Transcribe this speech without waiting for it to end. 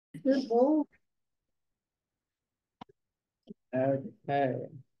Good bowl. Okay.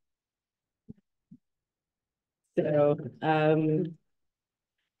 So,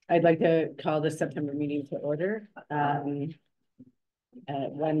 I'd like to call the September meeting to order.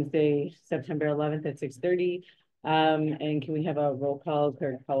 Wednesday, September 11th at 6:30. And can we have a roll call,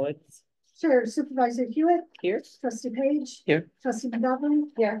 Clerk Powitz? Sure. Supervisor Hewitt. Here. Trustee Page. Here. Trustee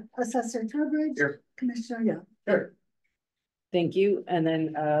McGovern. Here. Assessor Trowbridge. Here. Commissioner Young. Sure. Thank you. And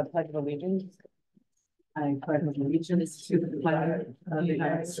then Pledge of Allegiance. I pledge allegiance to the flag of the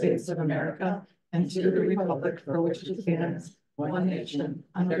United States of America and to the republic for which it stands, one nation,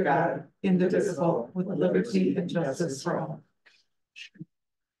 under God, indivisible, with liberty and justice for all.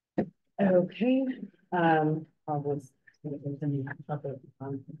 Okay.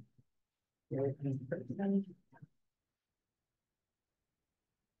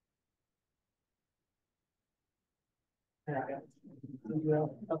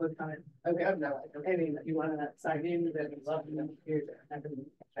 Public comment. Okay, no, anything that you want to sign in, that we love them here.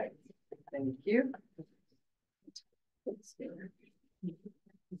 Okay, thank you.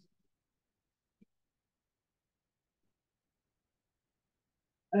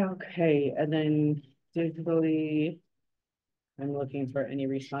 Okay, and then digitally, I'm looking for any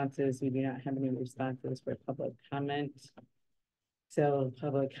responses. We do not have any responses for public comment. So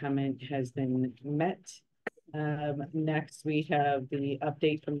public comment has been met. Next, we have the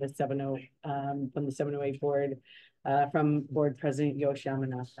update from the 708 board from board president Yoshi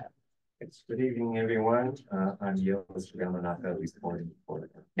Yamanaka. It's good evening, everyone. I'm Yoshi Yamanaka, reporting for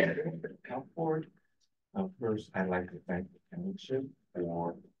the health board. First, I'd like to thank the township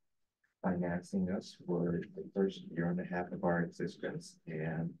for financing us for the first year and a half of our existence,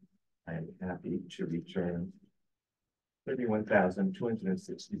 and I'm happy to return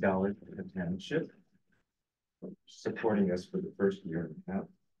 $31,260 to the township, supporting us for the first year and a half.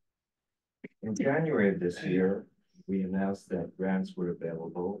 In January of this year, we announced that grants were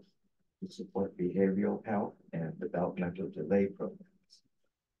available to support behavioral health and developmental delay programs.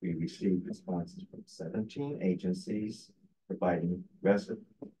 We received responses from 17 agencies providing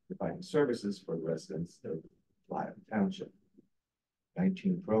services for residents of Lisle Township.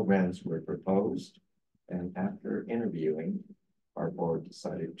 19 programs were proposed, and after interviewing, our board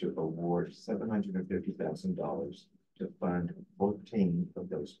decided to award $750,000 to fund 14 of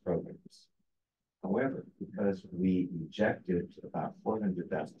those programs. However, because we rejected about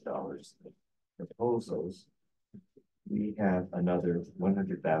 $400,000 proposals, we have another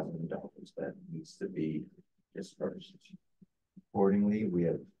 $100,000 that needs to be dispersed. Accordingly, we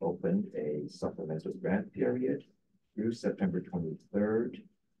have opened a supplemental grant period through September 23rd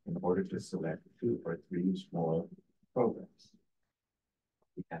in order to select 2 or 3 small programs.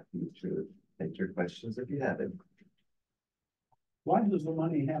 Be happy to take your questions if you have it. Why does the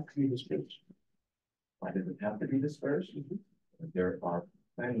money have to be dispersed? Why does it have to be dispersed? There are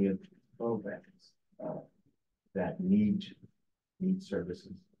plenty of programs that need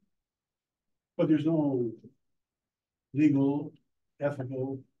services. But there's no legal,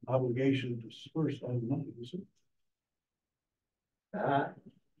 ethical obligation to disperse all the money, is it?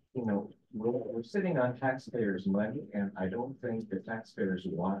 You know, we're sitting on taxpayers' money, and I don't think the taxpayers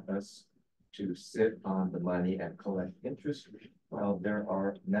want us to sit on the money and collect interest. Well, there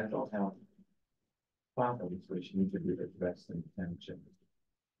are mental health problems which need to be addressed in the township.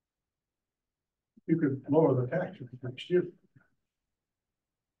 You could lower the tax next year.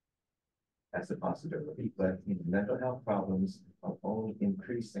 That's a possibility, but you know, mental health problems are only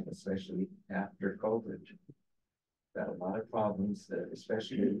increasing, especially after COVID. Got a lot of problems,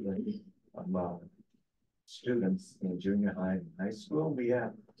 especially among students in junior high and high school. We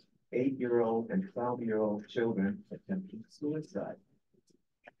have 8-year-old and 12-year-old children attempting suicide.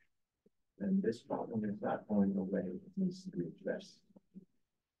 And this problem is not going away. It needs to be addressed.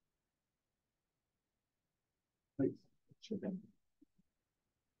 Please.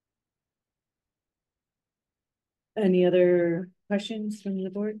 Any other questions from the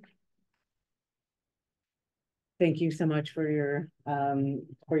board? Thank you so much for your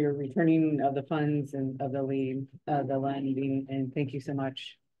returning of the funds and of the lending, and thank you so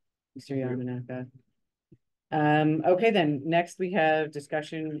much, Mr. Yamanaka. Okay, then next we have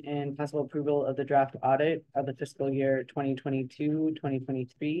discussion and possible approval of the draft audit of the fiscal year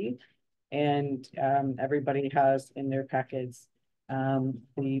 2022-2023, and everybody has in their packets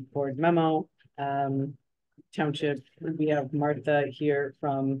the board memo. Township, we have Martha here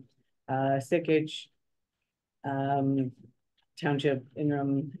from Sickage. Township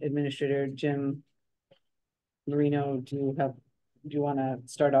interim administrator Jim Marino. Do you want to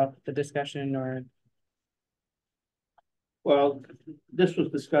start off the discussion, or Well, this was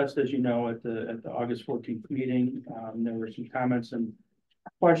discussed, as you know, at the August 14th meeting. There were some comments and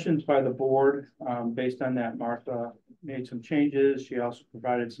questions by the board. Based on that, Martha made some changes. She also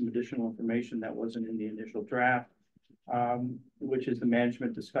provided some additional information that wasn't in the initial draft, which is the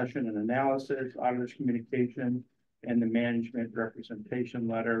management discussion and analysis, auditor's communication, and the management representation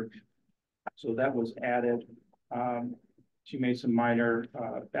letter. So that was added. She made some minor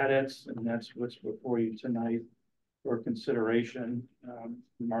edits, and that's what's before you tonight for consideration.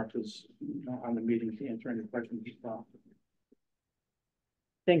 Martha's on the meeting to answer any questions as well.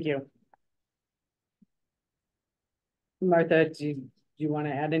 Thank you. Martha, do you want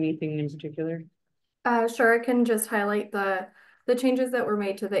to add anything in particular? Sure, I can just highlight the changes that were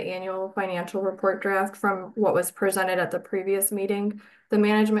made to the annual financial report draft from what was presented at the previous meeting. The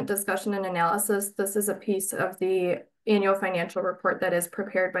management discussion and analysis, this is a piece of the annual financial report that is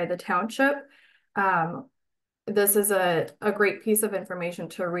prepared by the township. This is a great piece of information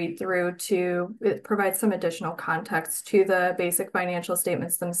to read through it provides some additional context to the basic financial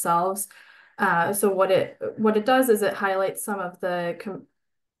statements themselves. So what it does is it highlights some of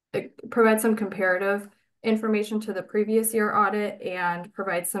it provides some comparative information to the previous year audit and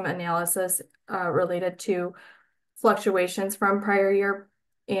provides some analysis related to fluctuations from prior year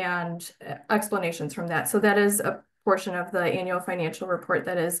and explanations from that. So that is a portion of the annual financial report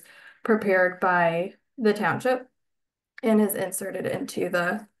that is prepared by the township and is inserted into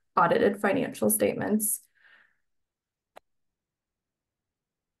the audited financial statements.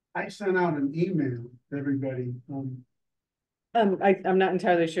 I sent out an email to everybody. I'm not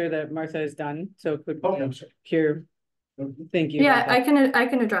entirely sure that Martha is done, so could I'm sorry. here. Thank you. Yeah, I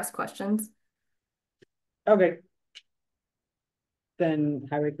can address questions. Okay. Then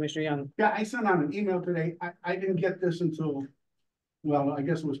Highway Commissioner Young. Yeah, I sent out an email today. I didn't get this until, well, I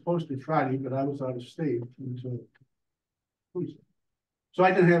guess it was posted Friday, but I was out of state until Tuesday. So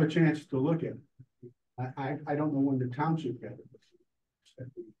I didn't have a chance to look at it. I don't know when the township got it.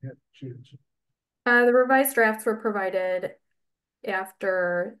 Had a chance. The revised drafts were provided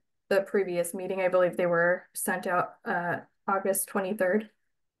after the previous meeting. I believe they were sent out August 23rd.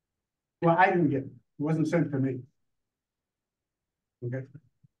 Well, I didn't get it. It wasn't sent to me. Okay.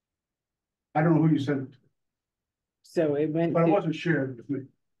 I don't know who you sent it to. So it went. But it wasn't shared with me.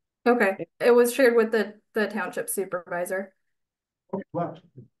 Okay, it was shared with the township supervisor. Okay, well,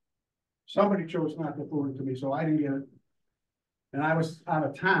 somebody chose not to forward it to me, so I didn't get it. And I was out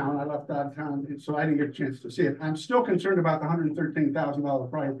of town. I left out of town, so I didn't get a chance to see it. I'm still concerned about the $113,000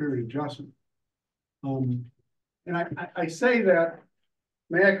 prior period adjustment. And I say that.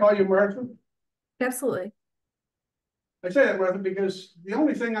 May I call you Martha? Absolutely. I say that, Martha, because the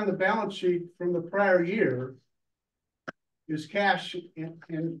only thing on the balance sheet from the prior year is cash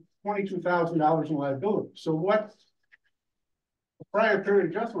and $22,000 in liability. So what the prior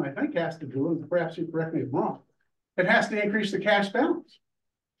period adjustment, I think, has to do, and perhaps you correct me if I'm wrong, it has to increase the cash balance.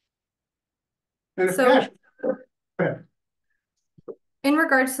 And if So, cash, in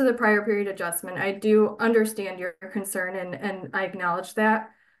regards to the prior period adjustment, I do understand your concern and I acknowledge that.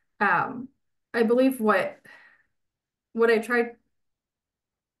 I believe what I tried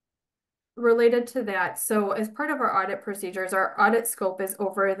related to that. So as part of our audit procedures, our audit scope is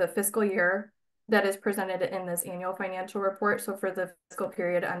over the fiscal year that is presented in this annual financial report. So for the fiscal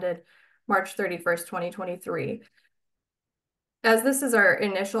period ended March 31st, 2023. As this is our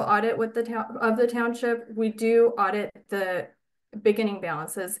initial audit with the township, we do audit the beginning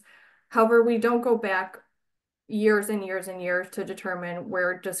balances. However, we don't go back years and years and years to determine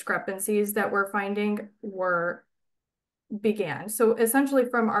where discrepancies that we're finding began. So essentially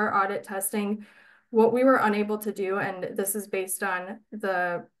from our audit testing, what we were unable to do, and this is based on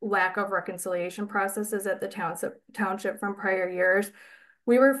the lack of reconciliation processes at the township from prior years,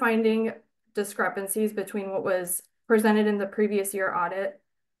 we were finding discrepancies between what was presented in the previous year audit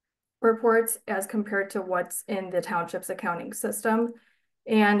reports as compared to what's in the township's accounting system.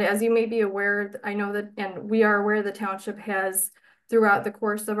 And as you may be aware, I know that, and we are aware, the township has, throughout the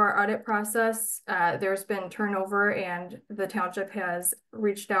course of our audit process, there's been turnover, and the township has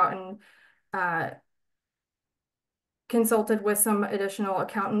reached out and consulted with some additional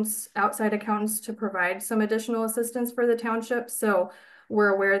accountants, outside accountants, to provide some additional assistance for the township. So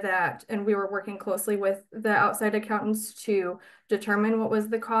we're aware that, and we were working closely with the outside accountants to determine what was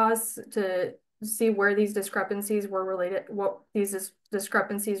the cause, to see where these discrepancies were related, what these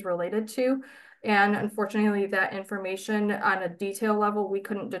discrepancies related to. And unfortunately, that information on a detail level, we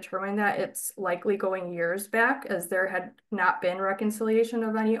couldn't determine that. It's likely going years back, as there had not been reconciliation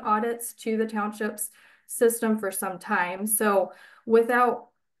of any audits to the township's system for some time. So without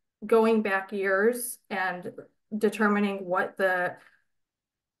going back years and determining what the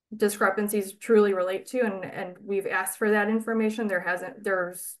discrepancies truly relate to, and we've asked for that information.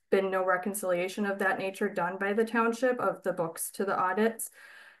 There's been no reconciliation of that nature done by the township of the books to the audits.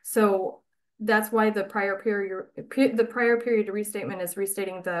 So that's why the prior period restatement is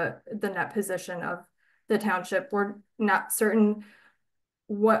restating the net position of the township. We're not certain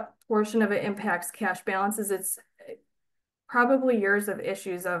what portion of it impacts cash balances. It's probably years of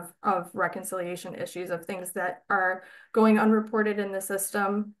issues of reconciliation issues of things that are going unreported in the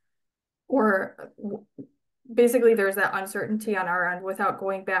system, or basically there's that uncertainty on our end without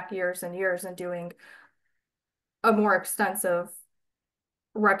going back years and years and doing a more extensive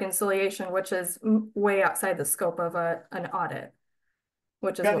reconciliation, which is way outside the scope of an audit,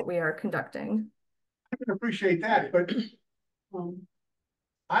 which is what we are conducting. I can appreciate that, but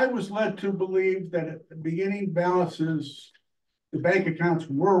I was led to believe that at the beginning balances, the bank accounts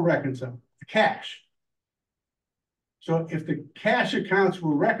were reconciled, the cash. So if the cash accounts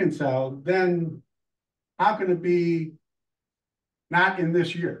were reconciled, then how can it be not in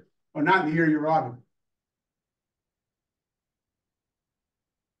this year or not in the year you're auditing?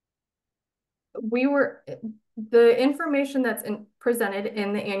 The information that's presented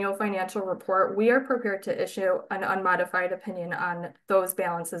in the annual financial report, we are prepared to issue an unmodified opinion on those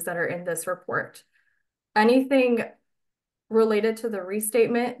balances that are in this report. Anything related to the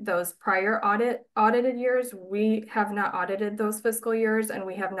restatement, those prior audited years, we have not audited those fiscal years, and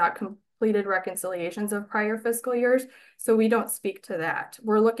we have not completed reconciliations of prior fiscal years. So we don't speak to that.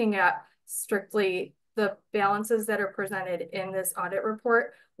 We're looking at strictly the balances that are presented in this audit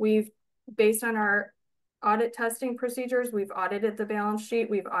report. Based on our audit testing procedures, we've audited the balance sheet,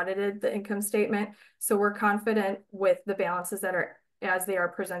 we've audited the income statement. So we're confident with the balances that are as they are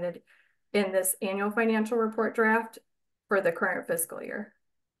presented in this annual financial report draft for the current fiscal year.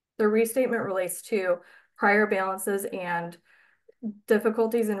 The restatement relates to prior balances and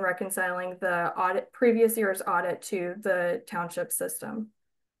difficulties in reconciling the previous year's audit to the township system.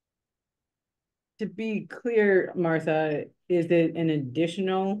 To be clear, Martha, is it an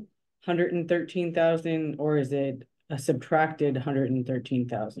additional 113,000 or is it a subtracted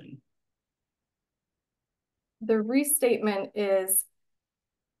 113,000? The restatement is.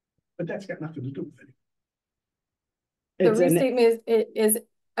 But that's got nothing to do with it. The restatement is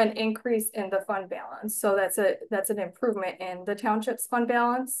an increase in the fund balance. So that's an improvement in the township's fund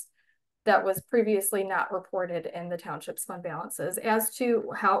balance that was previously not reported in the township's fund balances. As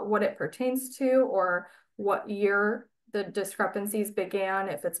to what it pertains to or what year the discrepancies began,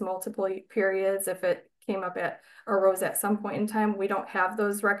 if it's multiple periods, if it arose at some point in time, we don't have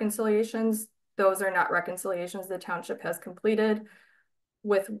those reconciliations. Those are not reconciliations the township has completed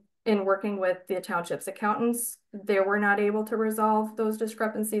in working with the township's accountants. They were not able to resolve those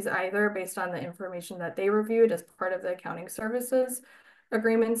discrepancies either based on the information that they reviewed as part of the accounting services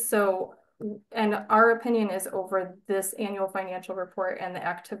agreements. So, and our opinion is over this annual financial report and the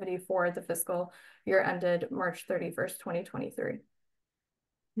activity for the fiscal year ended March 31st, 2023.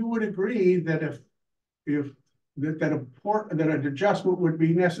 You would agree that that an adjustment would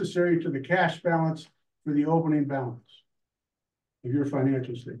be necessary to the cash balance for the opening balance of your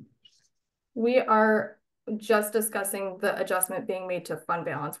financial statement? We are just discussing the adjustment being made to fund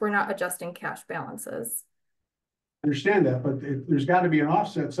balance. We're not adjusting cash balances. I understand that, but there's got to be an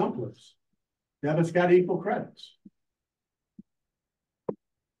offset someplace. Debit's got to equal credits.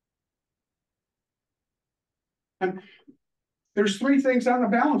 And there's three things on the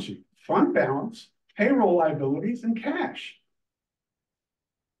balance sheet: fund balance, payroll liabilities, and cash.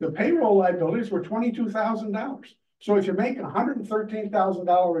 The payroll liabilities were $22,000. So if you make a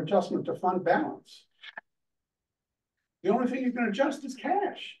 $113,000 adjustment to fund balance, the only thing you can adjust is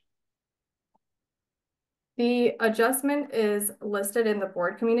cash. The adjustment is listed in the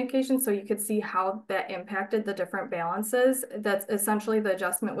board communication, so you could see how that impacted the different balances. That's essentially the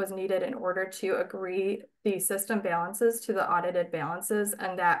adjustment was needed in order to agree the system balances to the audited balances,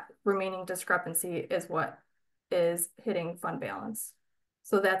 and that remaining discrepancy is what is hitting fund balance.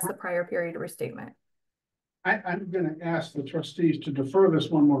 So that's the prior period restatement. I'm going to ask the trustees to defer this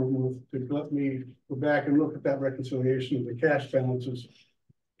one more move to let me go back and look at that reconciliation of the cash balances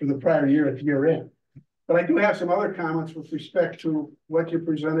for the prior year at year end. But I do have some other comments with respect to what you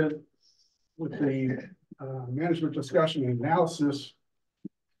presented with the management discussion and analysis,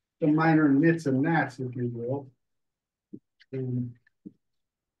 the minor nits and gnats, if you will.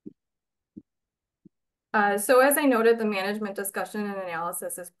 So as I noted, the management discussion and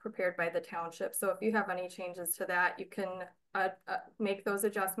analysis is prepared by the township. So if you have any changes to that, you can make those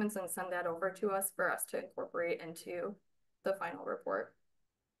adjustments and send that over to us for us to incorporate into the final report.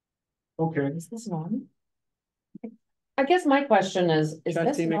 Okay. Is this on? I guess my question is this,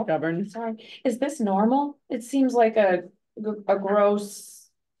 Trustee McGovern. sorry, is this normal? It seems like a gross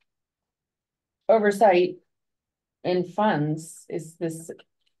oversight in funds. Is this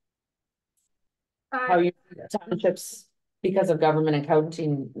how you townships because of government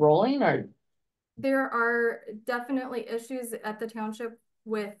accounting rolling, or? There are definitely issues at the township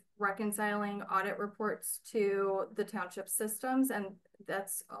with reconciling audit reports to the township systems, and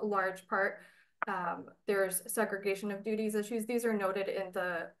that's a large part. There's segregation of duties issues. These are noted in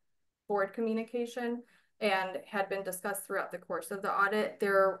the board communication and had been discussed throughout the course of the audit.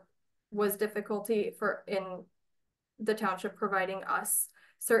 There was difficulty in the township providing us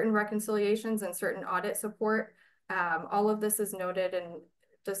certain reconciliations and certain audit support. All of this is noted and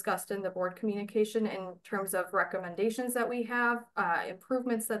discussed in the board communication in terms of recommendations that we have,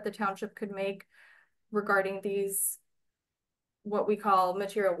 improvements that the township could make regarding these, what we call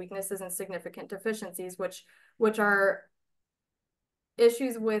material weaknesses and significant deficiencies, which are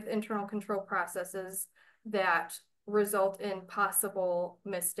issues with internal control processes that result in possible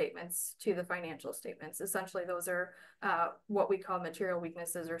misstatements to the financial statements. Essentially, those are what we call material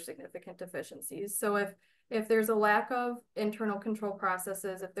weaknesses or significant deficiencies. So if there's a lack of internal control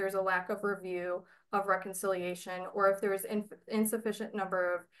processes, if there's a lack of review of reconciliation, or if there's insufficient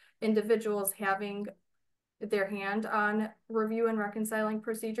number of individuals having their hand on review and reconciling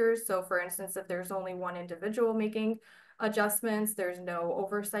procedures. So for instance, if there's only one individual making adjustments, there's no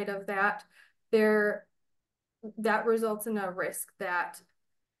oversight of that, that results in a risk that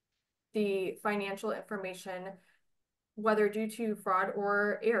the financial information, whether due to fraud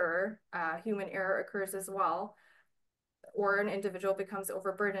or error, human error occurs as well, or an individual becomes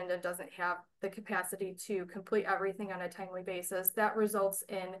overburdened and doesn't have the capacity to complete everything on a timely basis, that results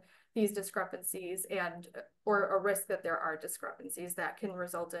in these discrepancies or a risk that there are discrepancies that can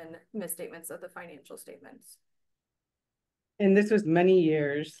result in misstatements of the financial statements. And this was many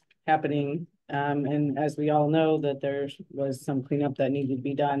years happening. And as we all know, that there was some cleanup that needed to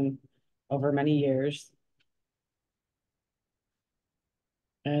be done over many years.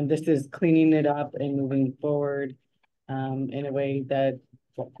 And this is cleaning it up and moving forward in a way that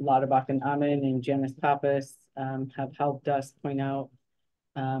Lauterbach and Amin and Janice Pappas have helped us point out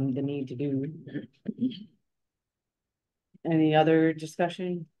the need to do. Any other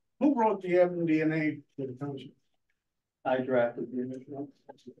discussion? Who wrote the MD&A for the township? I drafted the original.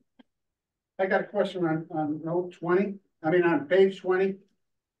 I got a question on note 20, on page 20,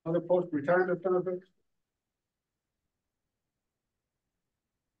 other post-retirement benefits.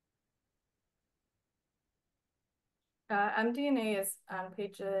 MD&A is on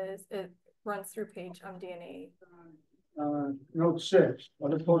pages, it runs through page MD&A. Note 6,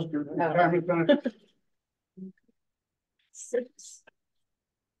 other post-retirement benefits. 6.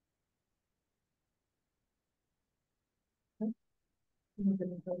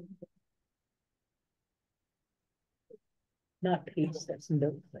 Not page 6.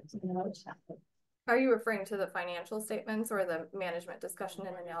 Are you referring to the financial statements or the management discussion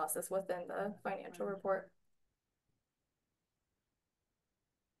and analysis within the financial report?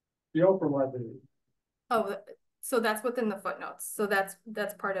 The Oprah liability. Oh, so that's within the footnotes. So that's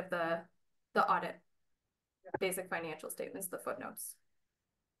part of the audit. Basic financial statements, the footnotes.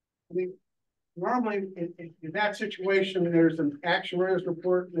 Normally in that situation, there's an actuary's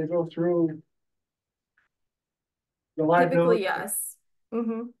report, and they go through the liability. Typically, yes.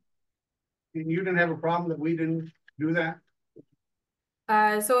 Mm-hmm. And you didn't have a problem that we didn't do that?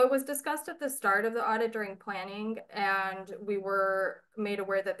 So it was discussed at the start of the audit during planning, and we were made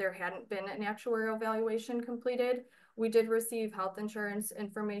aware that there hadn't been an actuarial valuation completed. We did receive health insurance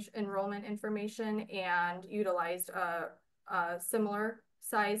information, enrollment information, and utilized a similar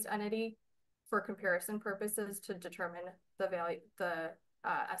sized entity for comparison purposes to determine the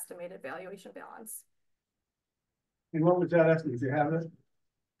estimated valuation balance. And what was that estimate? Do you have it?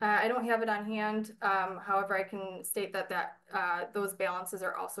 I don't have it on hand. However, I can state that those balances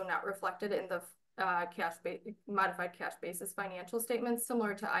are also not reflected in the modified cash basis financial statements.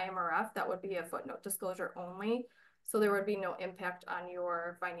 Similar to IMRF, that would be a footnote disclosure only. So there would be no impact on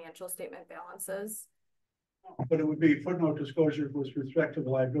your financial statement balances. But it would be footnote disclosure with respect to the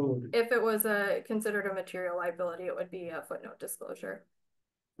liability. If it was considered a material liability, it would be a footnote disclosure.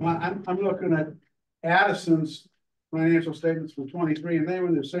 Well, I'm looking at Addison's financial statements for 23, and they were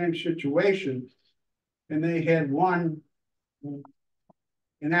in the same situation, and they had one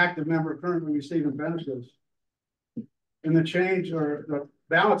inactive member currently receiving benefits, and the change or the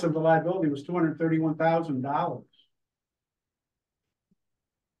balance of the liability was $231,000.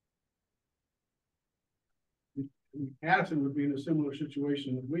 Addison would be in a similar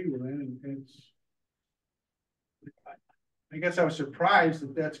situation that we were in, and I guess I was surprised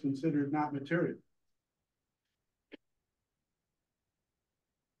that that's considered not material.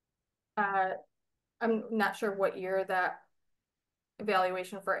 I'm not sure what year that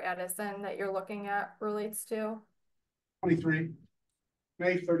evaluation for Addison that you're looking at relates to. 23,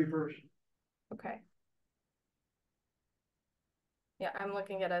 May 31st. Okay. Yeah, I'm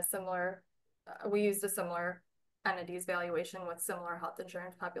looking at a similar, we used a similar entities valuation with similar health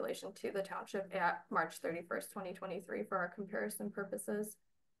insurance population to the township at March 31st, 2023 for our comparison purposes.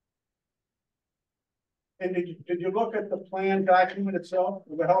 And did you look at the plan document itself,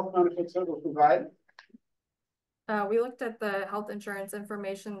 the health benefits that were provided? We looked at the health insurance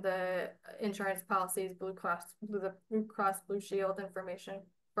information, the insurance policies, Blue Cross, Blue Shield information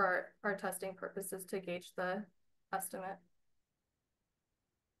for our testing purposes to gauge the estimate.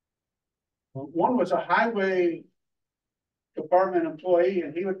 One was a highway department employee,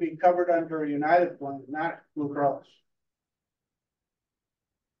 and he would be covered under a United plan, not Blue Cross.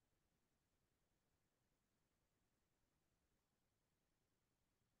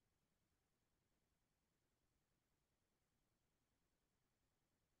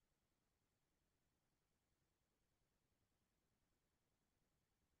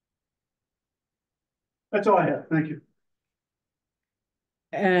 That's all I have. Thank you.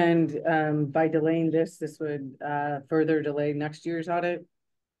 And by delaying this would further delay next year's audit?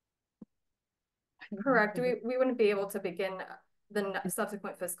 Correct. We wouldn't be able to begin the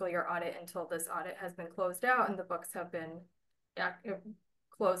subsequent fiscal year audit until this audit has been closed out and the books have been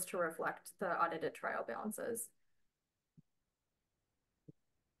closed to reflect the audited trial balances.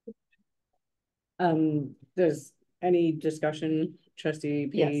 Does any discussion, trustee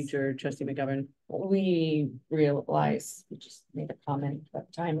Page Yes. or trustee McGovern? We realize, we just made a comment,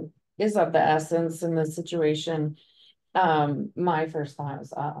 that time is of the essence in this situation. My first thought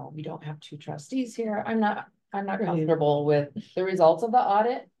was, we don't have two trustees here. I'm not comfortable with the results of the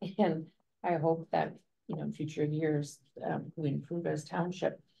audit, and I hope that, you know, in future years, we improve as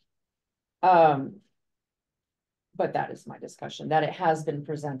township. But that is my discussion, that it has been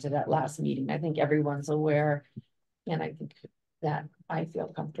presented at last meeting. I think everyone's aware, and I think that I feel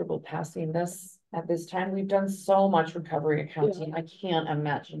comfortable passing this at this time. We've done so much recovery accounting. I can't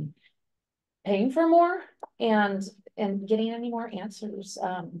imagine paying for more and getting any more answers.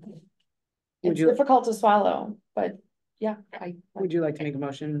 It's difficult to swallow, but yeah, Would you like to make a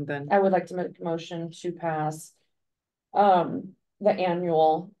motion then? I would like to make a motion to pass the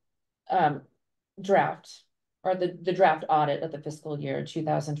annual draft, or the draft audit of the fiscal year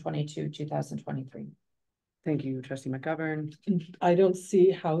 2022-2023. Thank you, trustee McGovern. I don't see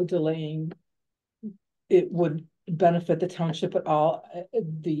how delaying it would benefit the township at all.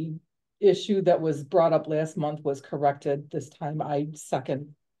 The issue that was brought up last month was corrected this time. I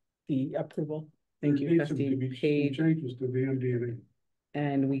second the approval. Thank you, There needs to trustee be some Page. changes to the MD&A.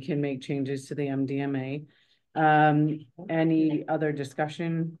 And we can make changes to the MDMA. Any other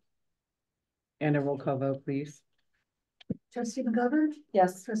discussion? And a roll call vote, please. Trustee McGovern,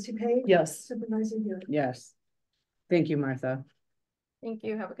 Yes. trustee Page. Yes. Supervisor Hewitt. Yes. Thank you, Martha. Thank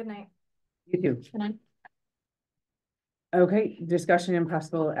you. Have a good night. You too. Good night. Okay, discussion and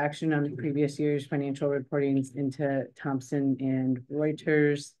possible action on the previous year's financial reportings into Thomson and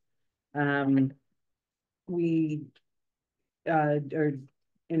Reuters. Our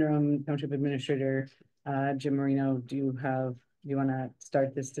interim township administrator, Jim Marino, do you want to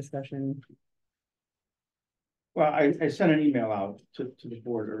start this discussion? Well, I sent an email out to the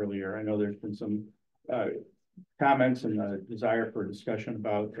board earlier. I know there's been some comments and a desire for discussion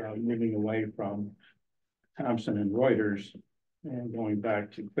about moving away from Thomson and Reuters and going back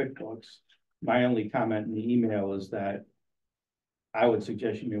to QuickBooks. My only comment in the email is that I would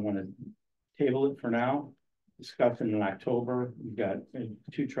suggest you may want to table it for now, discuss it in October. We've got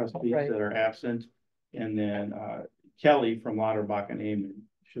two trustees Right. that are absent, and then Kelly from Lauterbach and Amon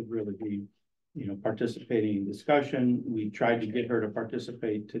should really be, you know, participating in discussion. We tried to get her to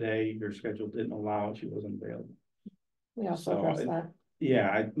participate today. Her schedule didn't allow, she wasn't available. We also So, addressed that.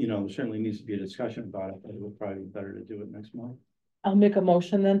 Yeah, you know, there certainly needs to be a discussion about it, but it would probably be better to do it next month. I'll make a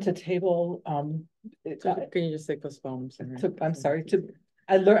motion then to table, Can you just say postpone? I'm sorry,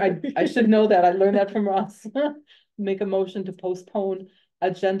 I should know that. I learned that from Ross. Make a motion to postpone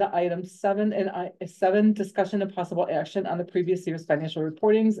agenda item 7 and 7, discussion and possible action on the previous year's financial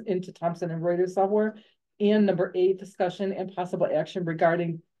reportings into Thomson and Reuters software. And number 8, discussion and possible action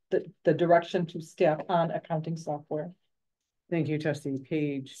regarding the direction to staff on accounting software. Thank you, trustee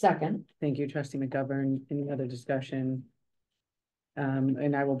Page. Second. Thank you, trustee McGovern. Any other discussion?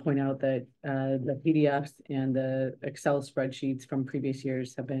 And I will point out that the PDFs and the Excel spreadsheets from previous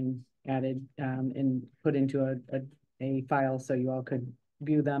years have been added and put into a a file so you all could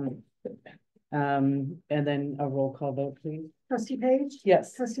view them. And then a roll call vote, please. Trustee Page?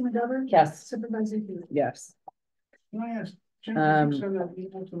 Yes. Trustee McGovern? Yes. Supervisor Hewitt? Yes. Can I ask, Jen, Um, did you send that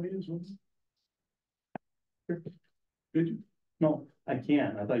email to me as well? Did you? No, I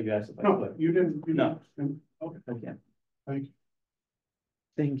can. I thought you asked if I No, could. you didn't. You No. didn't. Okay, I can. thank you.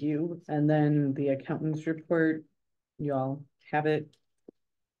 Thank you. And then the accountant's report, you all have it.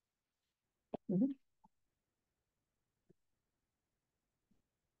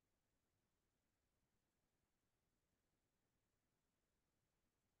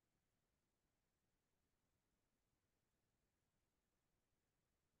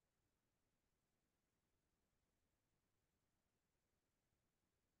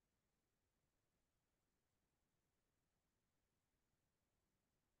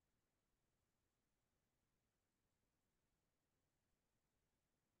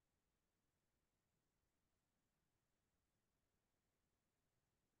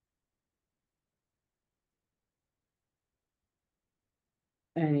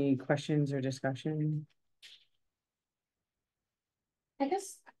 Any questions or discussion? I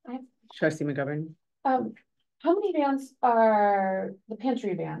guess, Trustee McGovern? how many vans are the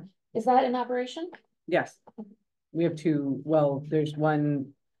pantry van? Is that in operation? Yes. We have two, well, there's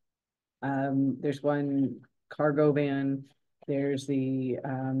one cargo van, there's the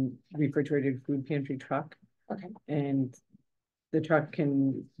refrigerated food pantry truck. Okay. And the truck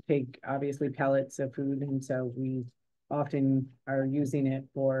can take obviously pallets of food, and so we often are using it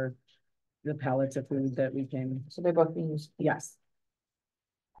for the pallets of food that we can, So they're both being used. yes.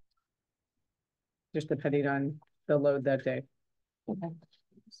 Just depending on the load that day. Okay.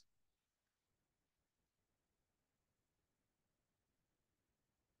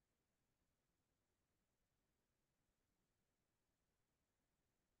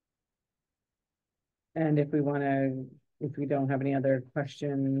 And if we if we don't have any other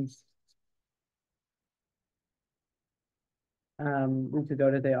questions, we could go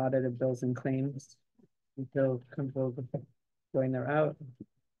to the audit of bills and claims. We feel comfortable going there out.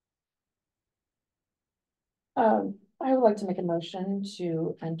 I would like to make a motion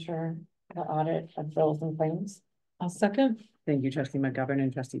to enter the audit of bills and claims. I'll second. Thank you, trustee McGovern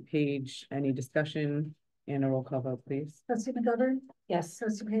and trustee Page. Any discussion and a roll call vote, please? Trustee McGovern? Yes.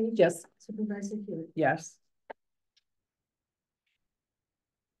 Trustee Page? Yes. Supervisor Hewitt? Yes.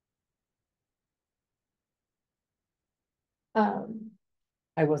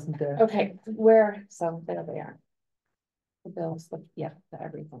 I wasn't there. Okay, so there they are. The bills, the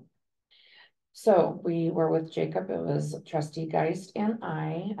everything. So we were with Jacob, it was trustee Geist and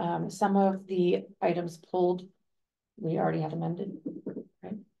I, some of the items pulled, we already had amended,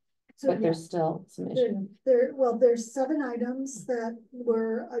 right? So But there's still some issues. there's 7 items that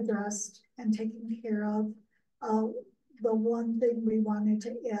were addressed and taken care of. The one thing we wanted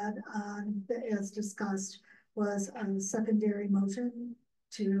to add on, as discussed, was a secondary motion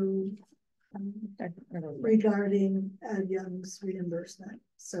to regarding Ed Young's reimbursement.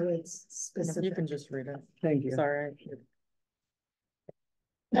 So it's You specific. can just read it. Thank you. Sorry.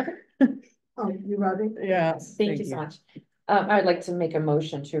 Oh, you wrote it? Yeah. Thank you so much. I'd like to make a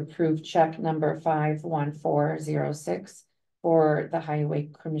motion to approve check number 51406 for the highway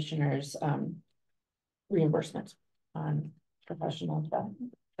commissioner's reimbursement on professional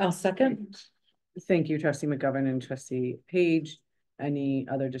development. I'll second. Thank you, trustee McGovern and trustee Page. Any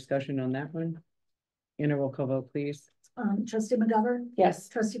other discussion on that one? In a roll call vote, please. Trustee McGovern? Yes.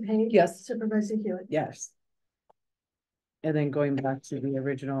 Trustee Page? Yes. Supervisor Hewitt? Yes. And then going back to the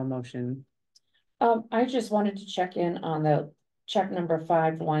original motion. I just wanted to check in on the check number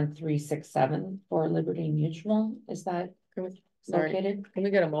 51367 for Liberty Mutual. Is that Sorry, located? can we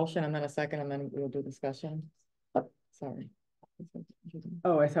get a motion and then a second and then we'll do discussion? Oh. Sorry.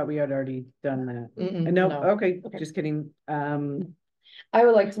 Oh, I thought we had already done that. No, No, okay, Okay. just kidding. I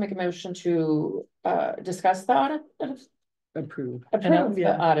would like to make a motion to discuss the audit of Approve. approve the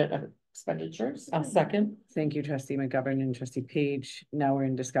yeah. audit of expenditures. I'll second. Thank you, trustee McGovern and trustee Page. Now we're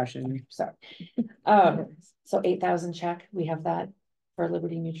in discussion. Sorry. So 8,000 check, we have that for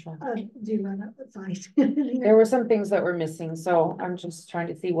Liberty Mutual. Do you want to find? There were some things that were missing, so I'm just trying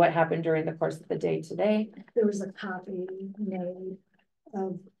to see what happened during the course of the day today. There was a copy made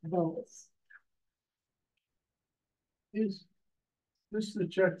of both. Is this the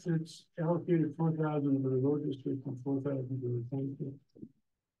check that's allocated 4,000 to the road district and 4,000 to the township?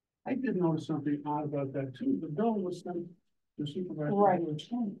 I did notice something odd about that too. The bill was sent to supervisor. Right.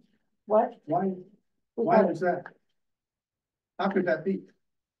 What? Why was that? How could that be?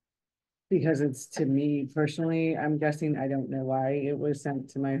 Because it's to me personally, I'm guessing, I don't know why it was sent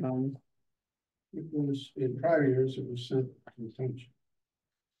to my home. It was, in prior years, it was sent to the township.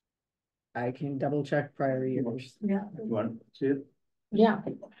 I can double check prior years. Yeah. You want to see it? Yeah.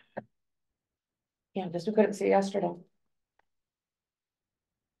 Yeah, just we couldn't see yesterday.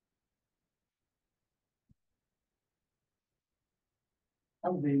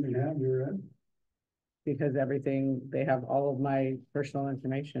 How would they even have your, Because everything, they have all of my personal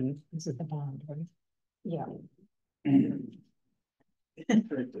information. This is the bond, right? Yeah. Yeah.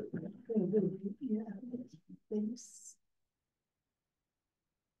 Thanks.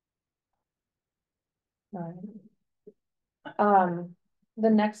 Right. The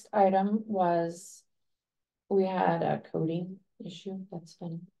next item was. We had a coding issue that's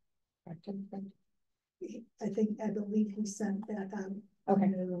been corrected. Right? I believe he sent that out. Okay.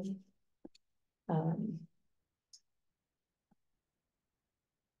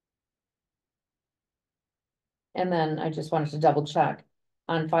 And then I just wanted to double check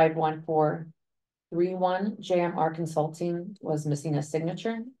on 51431, JMR Consulting was missing a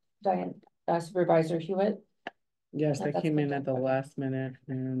signature. Diane, Supervisor Hewitt. Yes, Yeah, that that's came in good. at the last minute,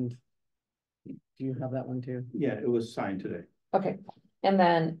 and do you have that one too? Yeah, it was signed today. Okay, and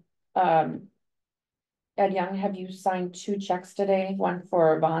then, Ed Young, have you signed 2 checks today? One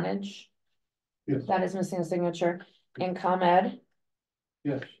for Vonage, yes, that is missing a signature, and ComEd,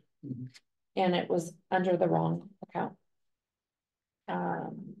 yes. and it was under the wrong account.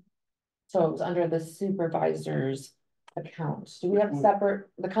 So it was under the supervisor's account. Do we have separate,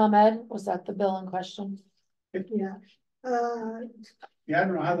 the ComEd, was that the bill in question? Yeah. Yeah, I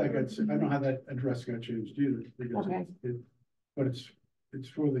don't know how that got, I don't know how that address got changed either, because Okay. but it's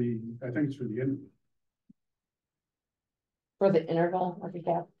for the, I think it's for the end. For the interval of the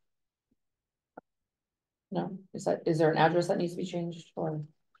gap? No, is there an address that needs to be changed or,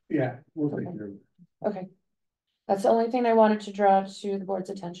 Yeah, we'll take Okay. care of it. okay. That's the only thing I wanted to draw to the board's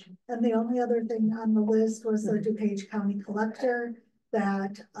attention. And the only other thing on the list was the DuPage County Collector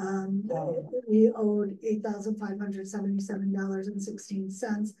that, we owed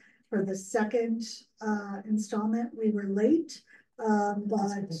 $8,577.16 for the second, installment. We were late.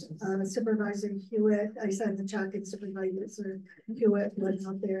 But Supervisor Hewitt, I sent the check and Supervisor Hewitt went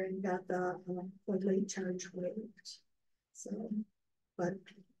out there and got the late charge waived. So,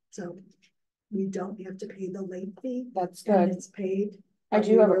 so we don't have to pay the late fee. That's And good. it's paid. I but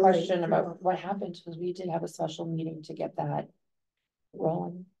do we have a were late question for about both. what happened, because we did have a special meeting to get that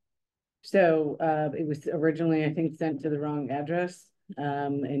rolling. So, it was originally, I think, sent to the wrong address.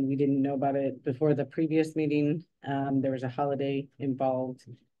 And we didn't know about it before the previous meeting. There was a holiday involved.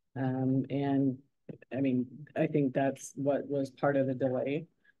 And I mean, I think that's what was part of the delay.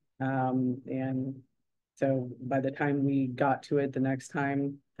 And so by the time we got to it the next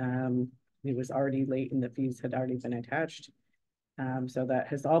time, it was already late and the fees had already been attached. So that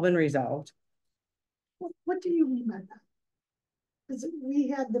has all been resolved. What do you mean by that? Because we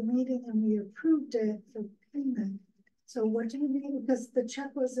had the meeting and we approved it for payment. So what do you mean? Because the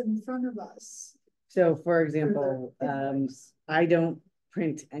check was in front of us. So for for example, the invoice. I don't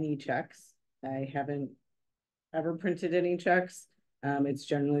print any checks. I haven't ever printed any checks. It's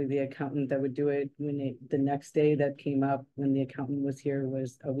generally the accountant that would do it when the next day that came up when the accountant was here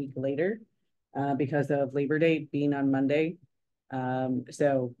was a week later, because of Labor Day being on Monday. Jim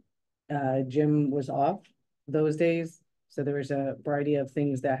was off those days. So there was a variety of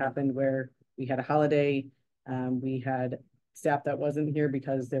things that happened where we had a holiday. We had staff that wasn't here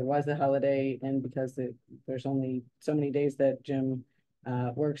because there was a holiday and because there's only so many days that Jim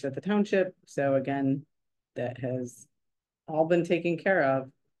works at the township. So again, that has all been taken care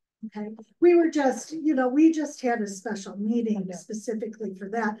of. Okay, we were just, we just had a special meeting specifically for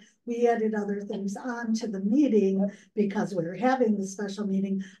that. We added other things on to the meeting because we were having the special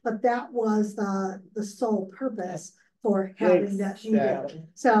meeting, but that was the sole purpose for having that meeting. Exactly.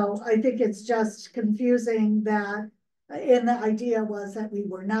 So I think it's just confusing that, and the idea was that we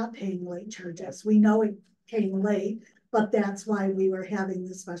were not paying late charges. We know it came late, but that's why we were having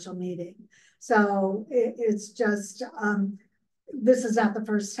the special meeting. So it's just, this is not the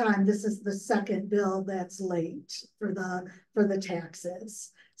first time. This is the second bill that's late for the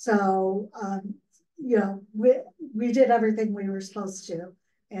taxes. So, we did everything we were supposed to,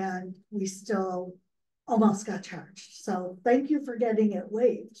 and we still almost got charged. So thank you for getting it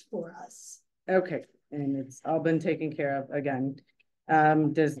waived for us. Okay, and it's all been taken care of again.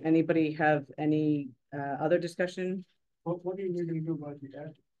 Does anybody have any other discussion? What are you gonna do about the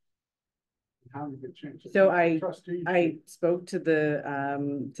address? How did it change? So I Trustees. spoke to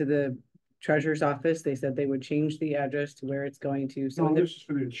the treasurer's office. They said they would change the address to where it's going to. So No, this is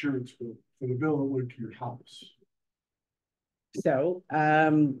for the insurance bill, for the bill that went to your house.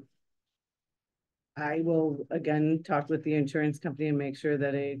 I will again talk with the insurance company and make sure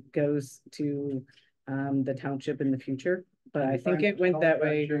that it goes to the township in the future. But I think it went that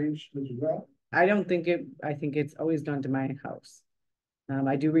way. Changed as well. I don't think it, I think it's always gone to my house.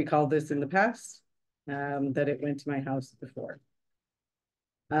 I do recall this in the past, that it went to my house before.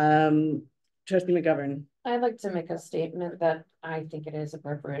 Trustee McGovern. I'd like to make a statement that I think it is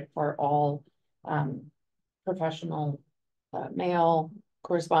appropriate for all professional mail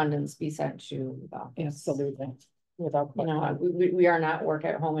correspondence be sent to the office. Absolutely. Without, You know, we are not work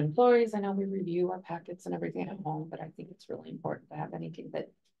at home employees. I know we review our packets and everything at home, but I think it's really important to have anything that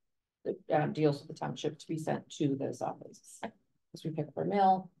deals with the township to be sent to this office. As we pick up our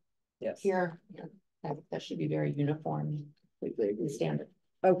mail yes. here, you know, I think that should be very uniform and standard.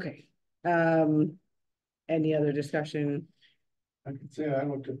 Okay. Any other discussion? I could say I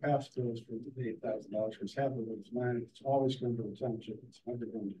looked at past bills for $8,000 because half of it was mine. It's always going to the township. It's never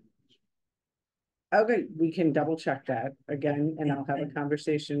going to. Okay, we can double check that again, and I'll have a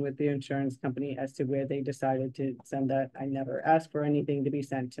conversation with the insurance company as to where they decided to send that. I never asked for anything to be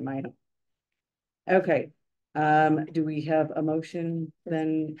sent to my home. Okay, do we have a motion?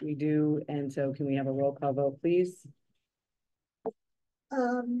 Then we do, and so can we have a roll call vote, please?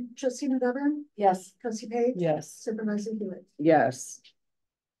 Trustee McGovern, Yes. trustee Page. Yes. Supervisor Hewitt. Yes.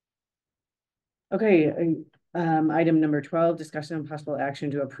 Okay, item number 12, discussion on possible action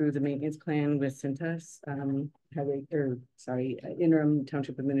to approve the maintenance plan with Cintas, interim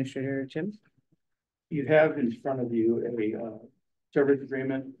township administrator, Jim. You have in front of you a service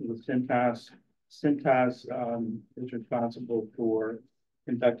agreement with Cintas. Cintas is responsible for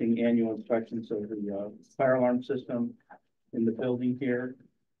conducting annual inspections of the fire alarm system in the building here.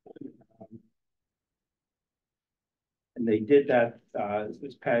 And they did that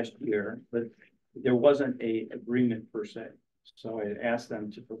this past year, but there wasn't a agreement per se. So I asked them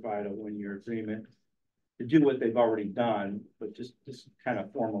to provide a 1-year agreement to do what they've already done, but just kind of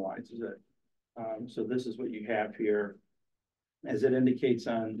formalizes it. So this is what you have here. As it indicates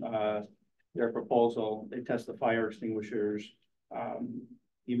on their proposal, they test the fire extinguishers,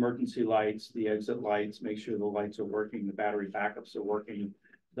 emergency lights, the exit lights, make sure the lights are working, the battery backups are working.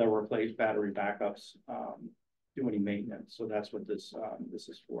 They'll replace battery backups, do any maintenance. So that's what this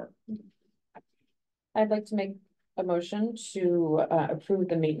is for. I'd like to make a motion to approve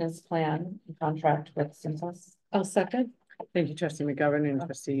the maintenance plan contract with Cintas. I'll second. Thank you, trustee McGovern and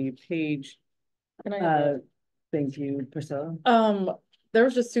trustee Page. Can I Thank you, Priscilla. there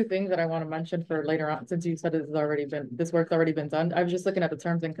was just two things that I want to mention for later on, since you said this work's already been done. I was just looking at the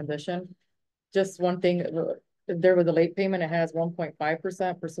terms and condition. Just one thing, if there was a late payment, it has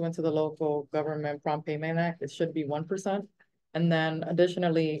 1.5% pursuant to the local government prompt payment act. It should be 1%. And then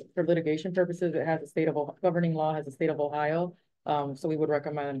additionally, for litigation purposes, it has a state of governing law has a state of Ohio. So we would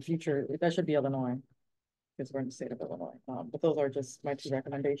recommend in future, that should be Illinois. Because we're in the state of Illinois. But those are just my 2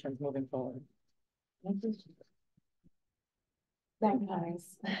 recommendations moving forward. Thank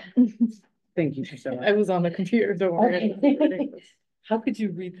nice. Thank you, Priscilla. I was on the computer, don't worry. How could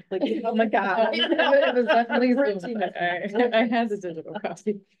you read? Like, oh my God. It was definitely I had the digital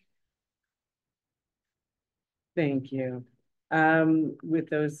copy. Thank you. With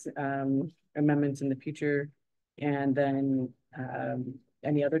those amendments in the future, and then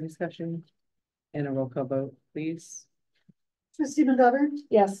any other discussion? And a roll call vote, please. Trustee McGovern,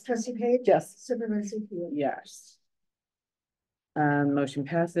 Yes. trustee Page. Yes. Supervisor Hewitt. Yes. Motion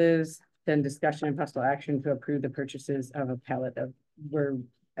passes. Then discussion and possible action to approve the purchases of a pallet of, we're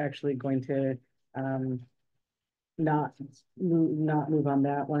actually going to not move on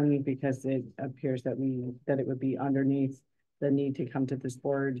that one because it appears that it would be underneath the need to come to this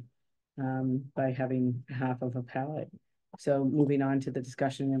board by having half of a pallet. So moving on to the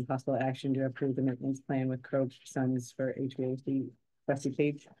discussion and possible action to approve the maintenance plan with Croak Sons for HVAC. Trustee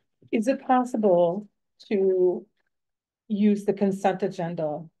Page. Is it possible to use the consent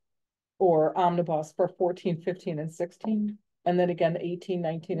agenda or omnibus for 14, 15, and 16? And then again, 18,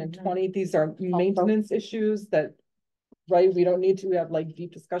 19, and 20, these are maintenance issues that, right, we don't need to have like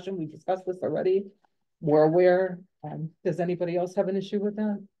deep discussion. We discussed this already. We're aware. Does anybody else have an issue with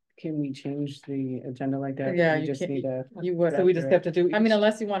that? Can we change the agenda like that? Yeah, We you just can't- need to. You would. So we just have to do. I mean,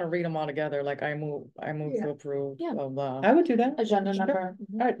 unless you want to read them all together, like I move Yeah. to approve. Yeah. Of, I would do that. Agenda Sure. number.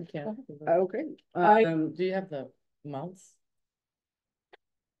 you can't. Okay. Do you have the amounts?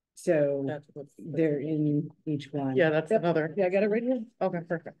 So That's what's. they're in each one. Yeah, that's another. Yeah, I got it right here. Okay,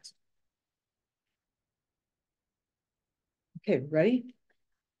 perfect. Okay, ready?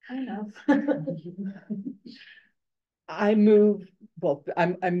 Kind of. I move, well,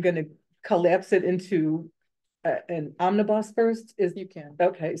 I'm gonna collapse it into an omnibus first. You can.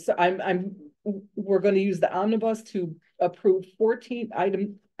 Okay, so I'm we're gonna use the omnibus to approve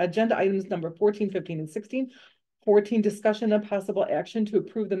agenda items number 14, 15, and 16. 14, discussion of possible action to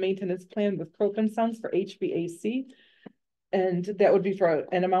approve the maintenance plan with Crope and Sons for HVAC. And that would be for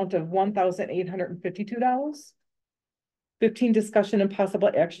an amount of $1,852. 15, discussion and possible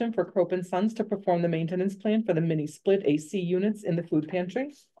action for Crope and Sons to perform the maintenance plan for the mini split AC units in the food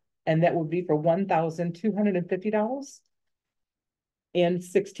pantry. And that would be for $1,250. And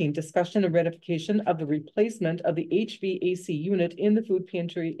 16, discussion and ratification of the replacement of the HVAC unit in the food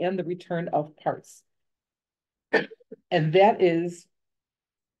pantry and the return of parts. And that is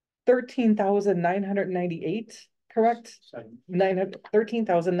 $13,998, correct?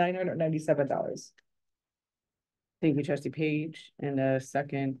 $13,997. Thank you, trustee Page, and a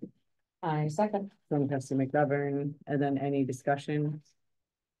second I second. from trustee McGovern, and then any discussion?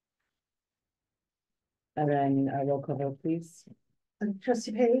 And then roll call vote, please.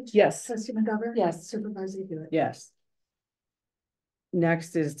 Trustee Page? Yes. Trustee McGovern? Yes. Supervisor Hewitt? Yes.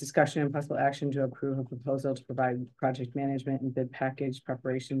 Next is discussion and possible action to approve a proposal to provide project management and bid package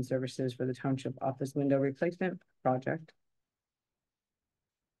preparation services for the township office window replacement project.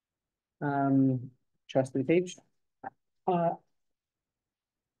 Trustee Page? I'll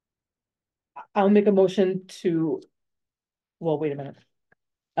make a motion to, well, wait a minute.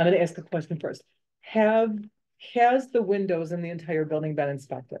 I'm gonna ask a question first. Has the windows in the entire building been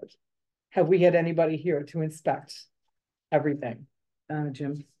inspected? Have we had anybody here to inspect everything?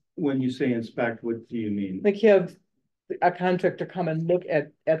 Jim? When you say inspect, what do you mean? Like you have a contractor come and look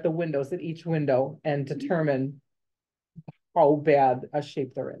at the windows, at each window, and determine how bad a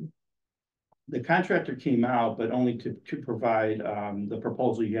shape they're in. The contractor came out, but only to provide the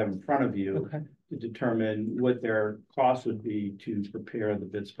proposal you have in front of you. Okay. To determine what their cost would be to prepare the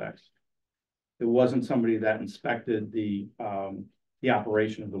bid specs. It wasn't somebody that inspected the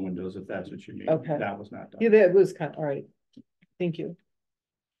operation of the windows, if that's what you mean. Okay. That was not done. Yeah, that was kind of, all right. Thank you.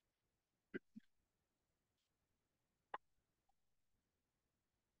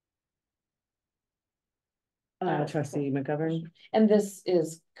 Trustee McGovern? And this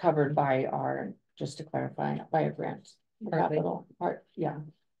is covered by our, just to clarify, by a grant. Partly. Capital part, yeah.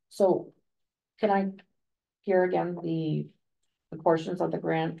 So can I hear again the portions of the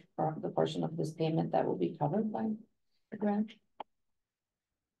grant or the portion of this payment that will be covered by the grant?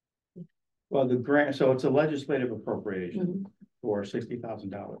 Well, the grant, so it's a legislative appropriation Mhm. for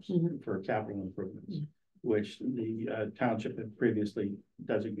 $60,000 Mhm. for capital improvements, which the township had previously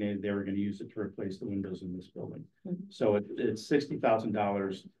designated they were going to use it to replace the windows in this building. Mhm. So it's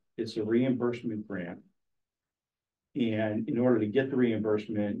 $60,000. It's a reimbursement grant. And in order to get the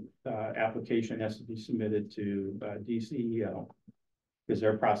reimbursement, application has to be submitted to DCEO because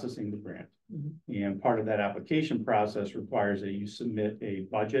they're processing the grant. Mhm. And part of that application process requires that you submit a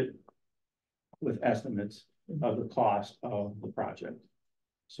budget with estimates of the cost of the project.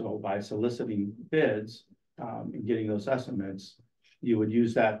 So by soliciting bids and getting those estimates, you would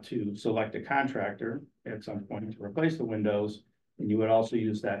use that to select a contractor at some point to replace the windows. And you would also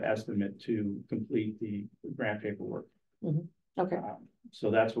use that estimate to complete the grant paperwork. Okay, So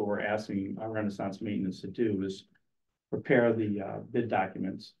that's what we're asking our Renaissance Maintenance to do is prepare the bid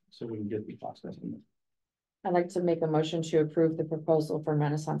documents so we can get the cost estimate. I'd like to make a motion to approve the proposal for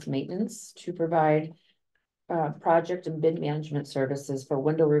Renaissance Maintenance to provide project and bid management services for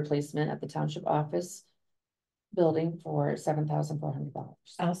window replacement at the township office building for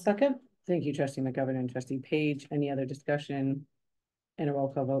 $7,400. I'll second. Thank you, trustee McGovern and trustee Page. Any other discussion? And a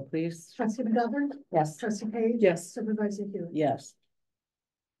roll call vote, please. Trustee McGovern? Yes. Trustee Page? Yes. Supervisor Hewitt? Yes.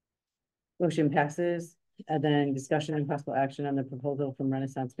 Motion passes. And then discussion and possible action on the proposal from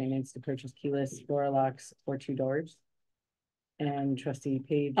Renaissance Maintenance to purchase keyless door locks for 2 doors. And trustee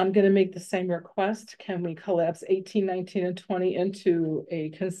Page. I'm gonna make the same request. Can we collapse 18, 19, and 20 into a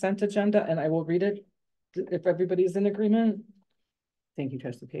consent agenda, and I will read it if everybody's in agreement. Thank you,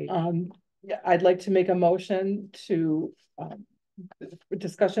 trustee Page. Yeah, I'd like to make a motion to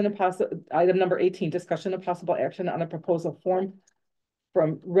discussion of item number 18, discussion of possible action on a proposal form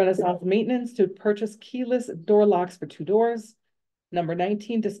from Renaissance Maintenance to purchase keyless door locks for 2 doors. Number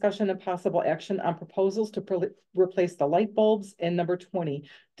 19, discussion of possible action on proposals to replace the light bulbs. And number 20,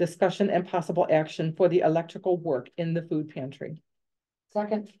 discussion and possible action for the electrical work in the food pantry.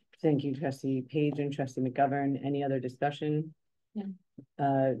 Second. Thank you, trustee Page and trustee McGovern. Any other discussion?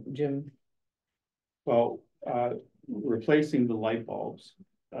 Yeah. Jim? Well, replacing the light bulbs,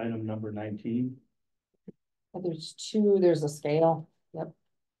 item number 19. There's 2, there's a scale. Yep.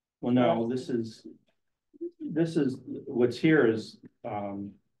 Well, no, this is what's here is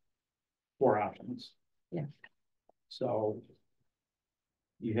 4 options. Yeah. So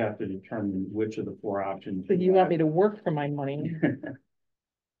you have to determine which of the four options. So you want me to work for my money?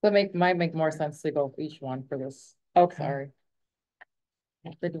 Might make more sense to go for each one for this, Okay, sorry.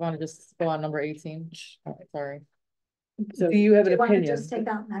 Did you wanna just go on number 18? Sorry. So, do you have Do an you want to opinion? just take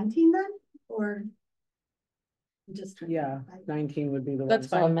out 19 then, or? Just. yeah, 19 would be the one. That's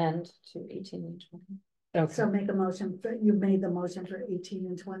fine. Amend to 18 and 20. So make a motion, but you made the motion for 18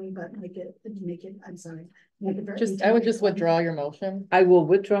 and 20, but make it, I'm sorry. Make it for Just, 18 I would and just 20. withdraw your motion. I will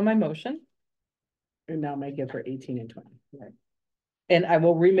withdraw my motion And now make it for 18 and 20. Right. and I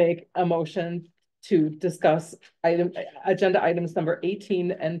will remake a motion to discuss agenda items number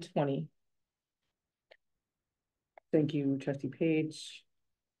 18 and 20. Thank you, trustee Page.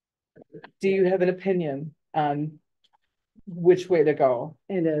 Do you have an opinion on which way to go?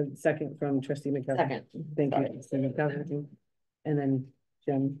 And a second from trustee McGovern. Second. Thank you, Sorry. trustee McGovern. And then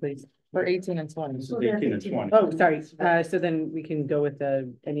Jim, please. For 18 and 20. This is Well, 18 and that's 20. Oh, sorry. So then we can go with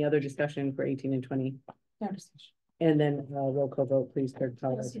any other discussion for 18 and 20. And then roll call vote, please, clerk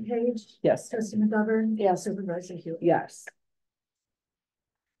call. Trustee Page, Yes. trustee McGovern. Yes. Supervisor Hewitt. Yes.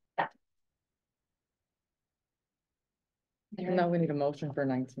 No, we need a motion for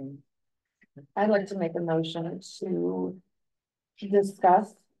 19. I'd like to make a motion to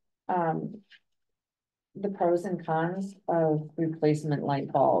discuss the pros and cons of replacement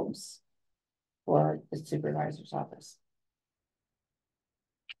light bulbs for the supervisor's office.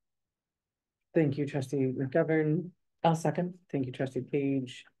 Thank you, trustee McGovern. I'll second. Thank you, trustee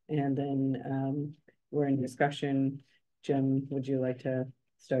Page. And then we're in discussion. Jim, would you like to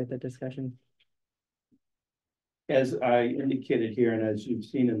start the discussion? As I indicated here, and as you've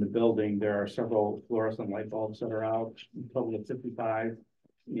seen in the building, there are several fluorescent light bulbs that are out, a total of 55.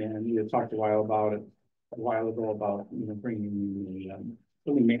 And we had talked a while ago about, bringing the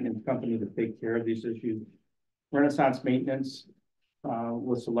building maintenance company to take care of these issues. Renaissance Maintenance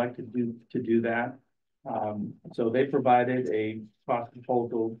was selected to do that. So they provided a cost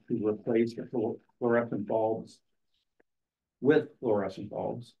proposal to replace the fluorescent bulbs with fluorescent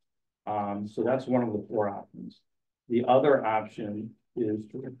bulbs. So that's one of the four options. The other option is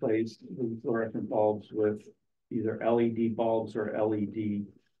to replace the fluorescent bulbs with either LED bulbs or LED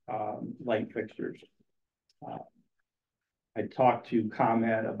light fixtures. I talked to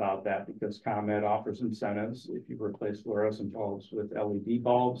ComEd about that because ComEd offers incentives if you replace fluorescent bulbs with LED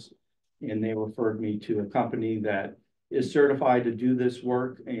bulbs. And they referred me to a company that is certified to do this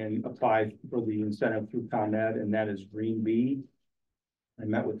work and apply for the incentive through ComEd, and that is Green Bee. I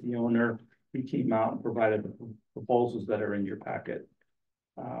met with the owner. He came out and provided the proposals that are in your packet.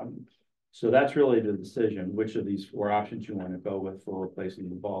 So that's really the decision, which of these four options you want to go with for replacing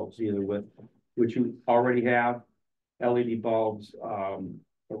the bulbs, either with which you already have, LED bulbs, a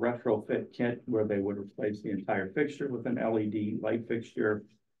retrofit kit where they would replace the entire fixture with an LED light fixture.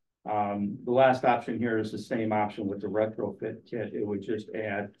 The last option here is the same option with the retrofit kit. It would just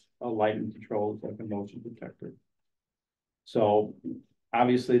add a lighting controls like a motion detector. So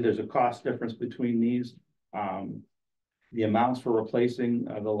obviously there's a cost difference between these. The amounts for replacing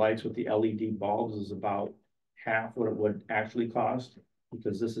the lights with the LED bulbs is about half what it would actually cost,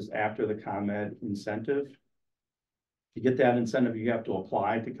 because this is after the ComEd incentive. To get that incentive, you have to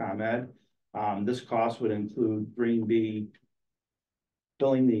apply to ComEd. This cost would include Green Bee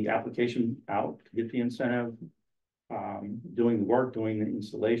filling the application out to get the incentive, doing the work, doing the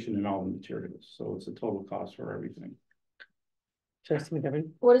installation and all the materials. So it's a total cost for everything. Trustee McGovern?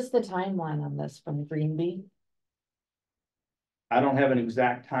 What is the timeline on this from Green Bee? I don't have an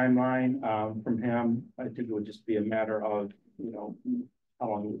exact timeline from him. I think it would just be a matter of, how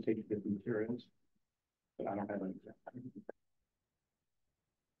long it would take to get the materials. But I don't have an exact timeline.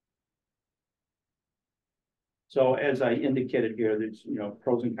 So as I indicated here, there's,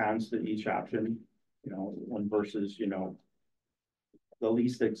 pros and cons to each option, one versus, the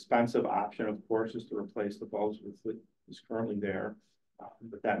least expensive option, of course, is to replace the bulbs with what is currently there.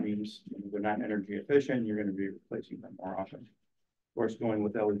 But that means they're not energy efficient. You're going to be replacing them more often. Of course, going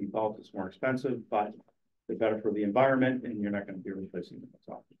with LED bulbs is more expensive, but they're better for the environment, and you're not going to be replacing them as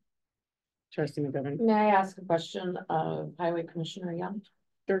often. Trustee McGovern? May I ask a question of Highway Commissioner Young?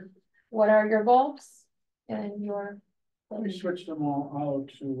 Sure. What are your bulbs in your? We switched them all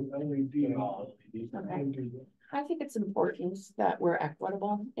out to LED. Okay. I think it's important that we're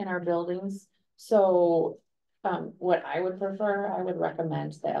equitable in our buildings. So what I would prefer, I would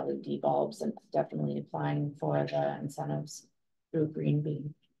recommend the LED bulbs and definitely applying for the incentives through Green Bee.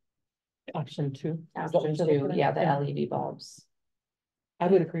 Option 2. Option 2, yeah, the LED bulbs. I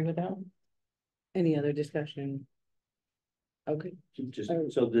would agree with that. Any other discussion? Okay.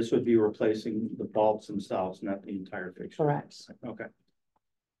 So this would be replacing the bulbs themselves, not the entire fixture. Correct. Okay.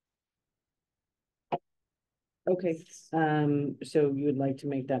 Okay, so you would like to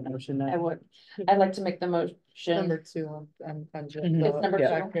make that motion I then? would, I'd like to make the motion. Number two on just Mhm. It's number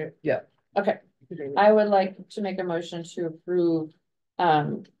yeah, two? yeah. Okay, I would like to make a motion to approve,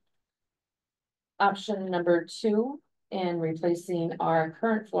 option number 2 in replacing our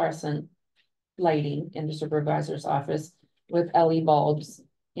current fluorescent lighting in the supervisor's office with LED bulbs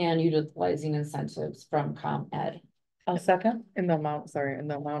and utilizing incentives from ComEd. I'll second in the amount, sorry, in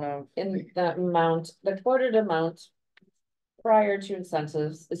the amount of. In the amount, the quoted amount prior to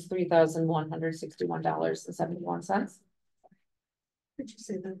incentives is $3,161.71. Could you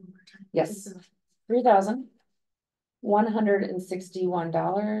say that one more time? Yes.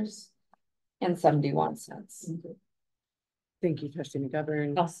 $3,161.71. Thank you, trustee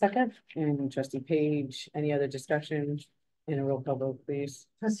McGovern I'll second. and trustee Page. Any other discussion? In a roll call vote, please.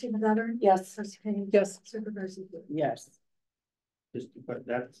 Trustee McGovern? Yes. Trustee Payne? Yes. Supervisor Wilt? Yes. But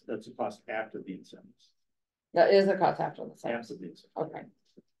that's a cost after the incentives, That is a cost after the sale. after the incentives. Okay.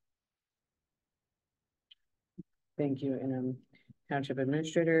 Thank you, interim township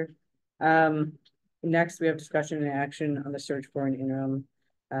administrator. Next, we have discussion and action on the search for an interim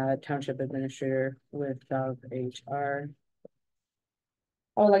township administrator with HR.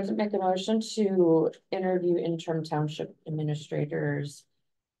 I would like to make a motion to interview interim township administrators.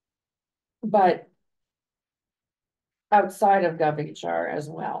 But outside of GovHR as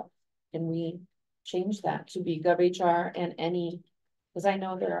well. Can we change that to be GovHR and any, because I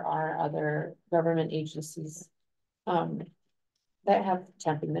know there are other government agencies that have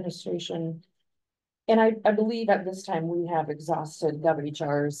temp administration. And I believe at this time we have exhausted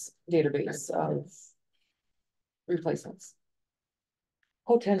GovHR's database of replacements.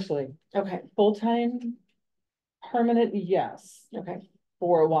 Potentially, Okay, full-time, permanent, yes, okay.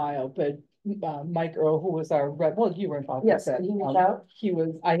 for a while, but Mike Earl, who was our rep, well, you were involved. with Yes, that. he reached out? He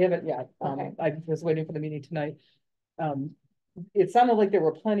was, I haven't yet, Okay. I was waiting for the meeting tonight. It sounded like there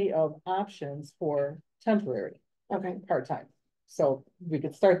were plenty of options for temporary, Okay. part-time. So we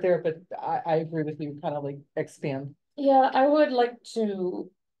could start there, but I agree with you, kind of like expand. Yeah, I would like to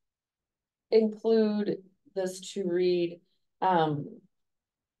include this to read,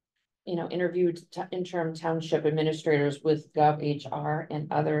 interviewed interim township administrators with GovHR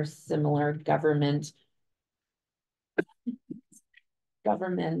and other similar government,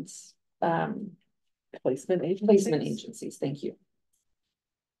 Placement agencies. placement agencies. Thank you.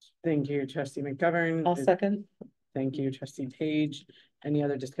 Thank you, trustee McGovern. I'll second. Thank you, trustee Page. Any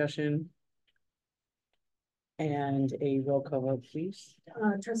other discussion? And a roll call vote, please.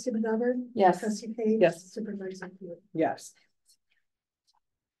 Trustee McGovern? Yes. Trustee Page? Yes. Supervisor Wilt? Yes.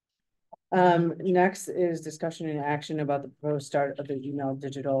 Next is discussion and action about the proposed start of the email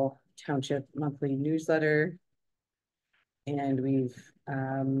digital township monthly newsletter. And we've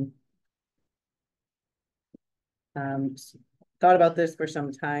thought about this for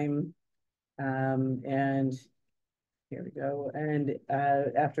some time. And here we go. And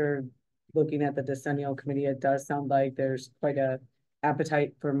after looking at the decennial committee, it does sound like there's quite a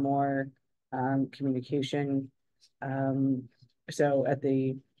appetite for more communication. So at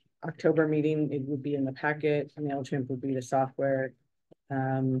the October meeting, it would be in the packet. MailChimp would be the software.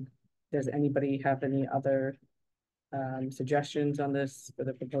 Does anybody have any other suggestions on this for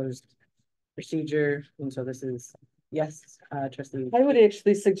the proposed procedure? And so this is, yes, trustee. I would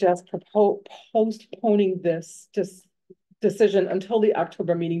actually suggest postponing this decision until the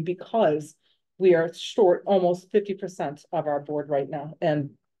October meeting, because we are short almost 50% of our board right now. And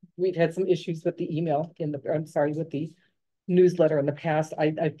we've had some issues with the email with the newsletter in the past.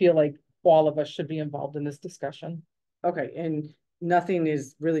 I feel like all of us should be involved in this discussion. Okay, and nothing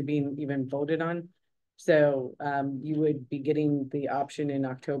is really being even voted on. So you would be getting the option in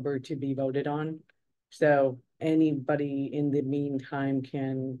October to be voted on. So anybody in the meantime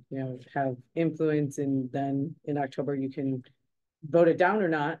can, have influence, and then in October you can vote it down or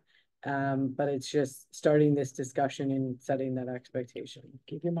not. But it's just starting this discussion and setting that expectation.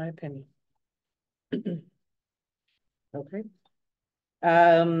 Give you my opinion. Okay.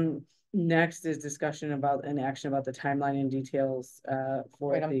 Next is discussion about an action about the timeline and details for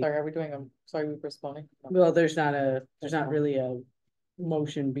Wait, I'm sorry, are we doing sorry, we're postponing? Well, there's not really a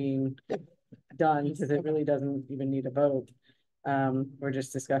motion being done, because it really doesn't even need a vote. We're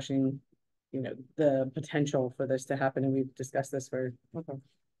just discussing, the potential for this to happen, and we've discussed this for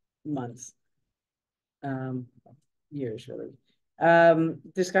months. Years, really.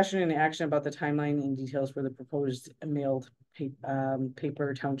 Discussion and action about the timeline and details for the proposed mailed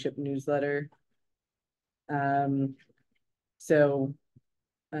paper township newsletter. So,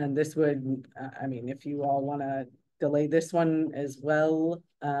 and this would, I mean, if you all want to delay this one as well,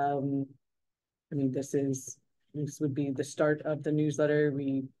 I mean, this is this would be the start of the newsletter.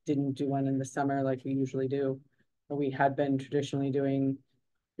 We didn't do one in the summer like we usually do. But we had been traditionally doing,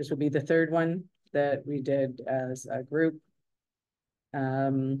 this would be the third one that we did as a group.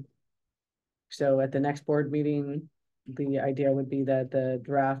 So at the next board meeting, the idea would be that the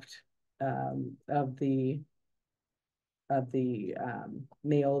draft of the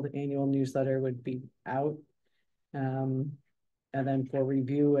mailed annual newsletter would be out. And then for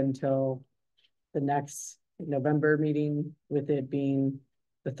review until the next November meeting, with it being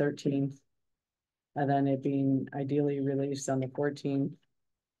the 13th. And then it being ideally released on the 14th.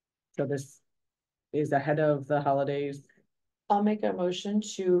 So this is ahead of the holidays. I'll make a motion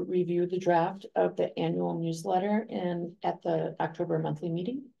to review the draft of the annual newsletter at the October monthly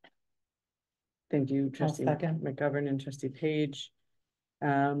meeting. Thank you, trustee second. McGovern and trustee Page.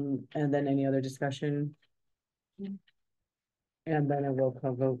 And then any other discussion? And then a roll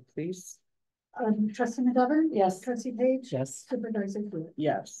call vote, please. Trustee McGovern? Yes. Trustee Page? Yes. Supervisor Hewitt?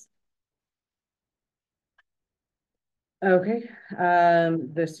 Yes. Okay,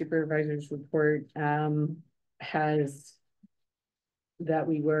 the supervisor's report has that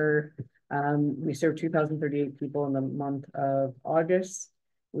we served 2,038 people in the month of August.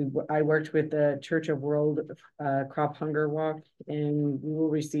 I worked with the Church of World Crop Hunger Walk, and we will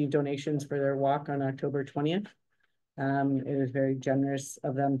receive donations for their walk on October 20th. It was very generous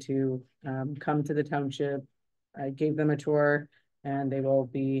of them to come to the township. I gave them a tour, and they will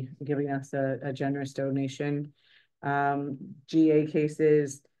be giving us a generous donation. GA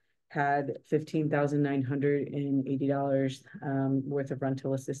cases had $15,980 worth of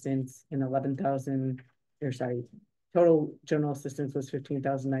rental assistance, and total general assistance was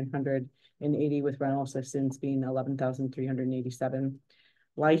 $15,980 with rental assistance being $11,387.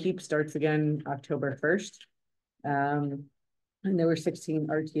 LIHEAP starts again October 1st. And there were 16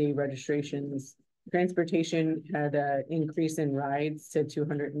 RTA registrations. Transportation had an increase in rides to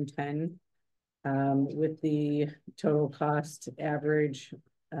 210. With the total cost average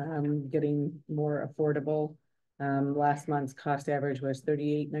getting more affordable. Last month's cost average was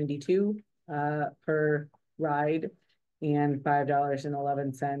 $38.92 per ride and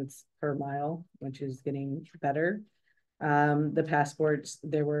 $5.11 per mile, which is getting better. The passports,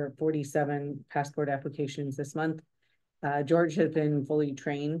 there were 47 passport applications this month. George has been fully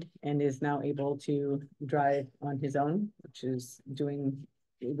trained and is now able to drive on his own, which is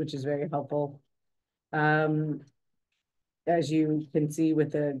very helpful. As you can see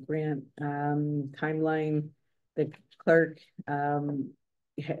with the grant timeline, the clerk,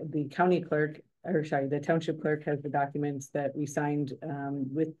 the county clerk, the township clerk has the documents that we signed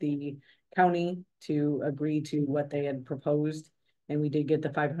with the county to agree to what they had proposed. And we did get the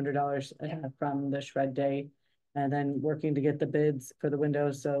 $500 from the shred day, and then working to get the bids for the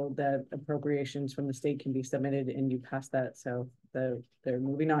windows so that appropriations from the state can be submitted, and you pass that. So they're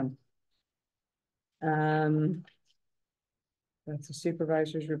moving on. That's a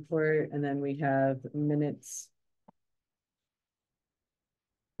supervisor's report, and then we have minutes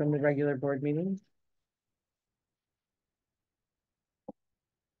from the regular board meeting.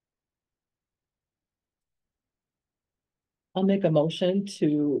 I'll make a motion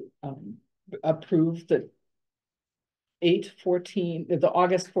to approve the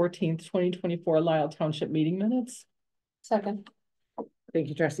August 14th, 2024 Lisle Township meeting minutes. Second. Thank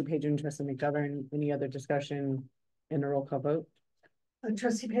you, trustee Page and trustee McGovern. Any other discussion in a roll call vote?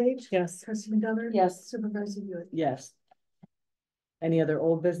 Trustee Page? Yes. Trustee McGovern? Yes. Supervisor Hewitt? Yes. Any other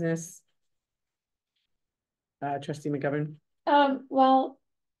old business? Trustee McGovern? Well,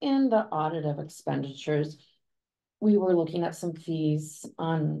 in the audit of expenditures, we were looking at some fees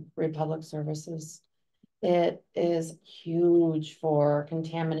on Republic Services. It is huge for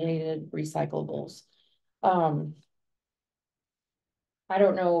contaminated recyclables. I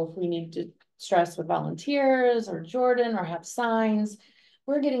don't know if we need to stress with volunteers or Jordan or have signs.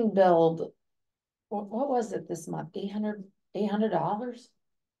 We're getting billed, what was it this month? $800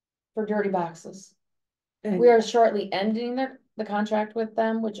 for dirty boxes. And We are shortly ending the contract with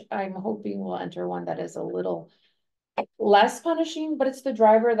them, which I'm hoping will enter one that is a little less punishing, but it's the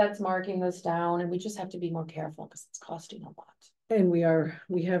driver that's marking this down, and we just have to be more careful because it's costing a lot. And we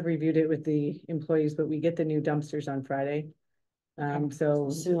have reviewed it with the employees, but we get the new dumpsters on Friday. So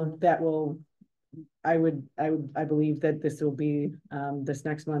Soon. that will, I believe that this will be, this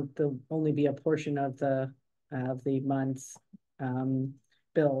next month, there'll only be a portion of the month's,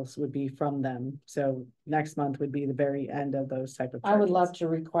 bills would be from them. So next month would be the very end of those type of I would charges. love to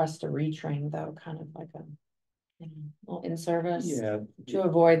request a retrain though, kind of like a, little in service. Yeah, To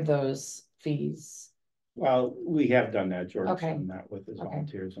avoid those fees. Well, we have done that, George, Okay. done that with his Okay.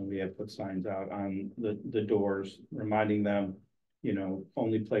 volunteers, and we have put signs out on the doors, reminding them, you know,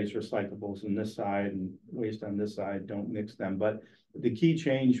 only place recyclables on this side and waste on this side, don't mix them, but the key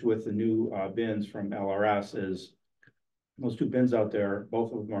change with the new bins from LRS is those two bins out there,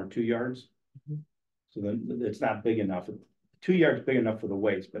 both of them are 2 yards. Mhm. So then it's not big enough. 2 yards big enough for the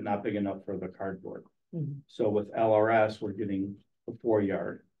waste, but not big enough for the cardboard. Mhm. So with LRS, we're getting a 4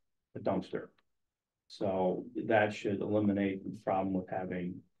 yard dumpster. So that should eliminate the problem with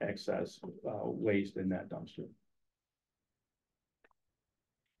having excess waste in that dumpster.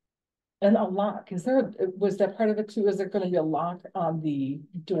 And a lock, was that part of it too? Is there gonna be a lock on the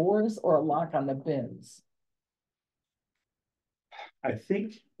doors or a lock on the bins? I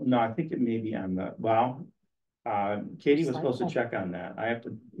think it may be on the, well, Katie was supposed to check on that. I have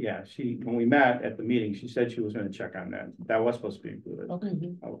to, yeah, when we met at the meeting, she said she was gonna check on that. That was supposed to be included.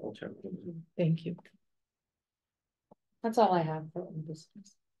 Okay, I'll check. thank you. That's all I have for this.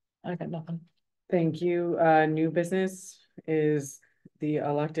 I got nothing. Thank you. New business is the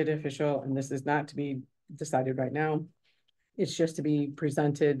elected official, and this is not to be decided right now. It's just to be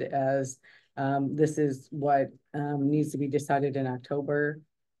presented as, this is what, needs to be decided in October,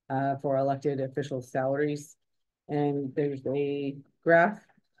 for elected official salaries. And there's a graph,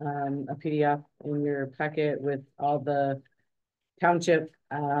 a PDF in your packet with all the township,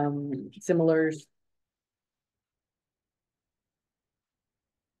 similars.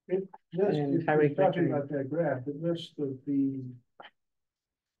 Yes, And if highway you're talking commissioner. about that graph, it lists the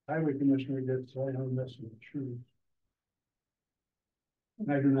highway commissioner gets, I know that's not true.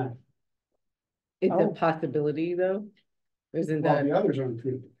 I do not. It's a Oh. possibility though, isn't Well, that? the others aren't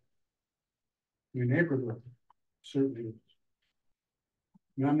true. Your neighborhood certainly is.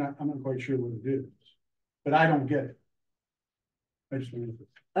 And I'm not quite sure what it is, but I don't get it. I just don't get it.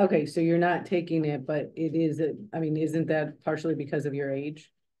 Okay, so you're not taking it, but it is, I mean, isn't that partially because of your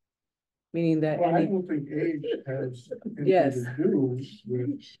age? Meaning that Well, I any, don't think age has Yes. anything to do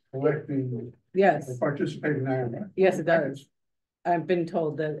with collecting yes, or participating in IRS. yes, it does. I've been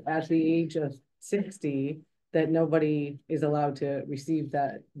told that at the age of 60, that nobody is allowed to receive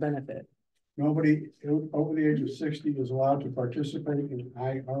that benefit. Nobody over the age of 60 is allowed to participate in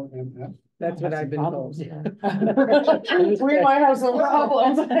IRMF. That's what I've been told. We might have some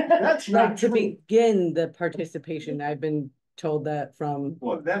problems. That's Like not to true. begin the participation, I've been told that from,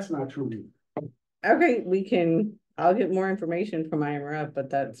 Well, that's not true either. okay, I'll get more information from IMRF, but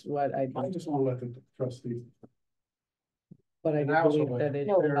that's what I just want to let the trustees, but I and do I also believe like that it's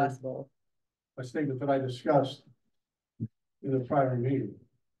their- possible. a statement that I discussed in the prior meeting,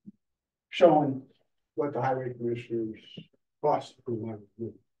 showing what the highway commissioners cost per month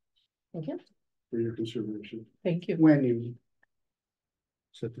Thank you. for your consideration Thank you. when you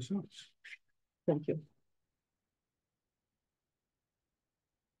set this up. Thank you.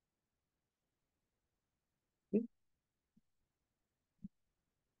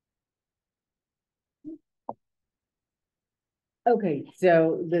 Okay,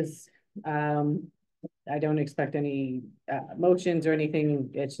 so this, I don't expect any motions or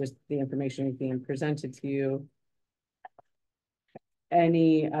anything. It's just the information being presented to you.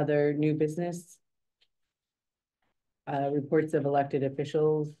 Any other new business? Reports of elected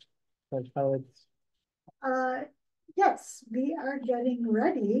officials, Judge Poets. Yes, we are getting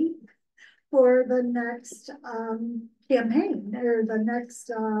ready for the next campaign or the next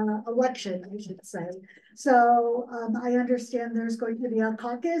election, I should say. So I understand there's going to be a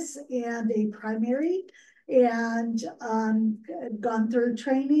caucus and a primary, and gone through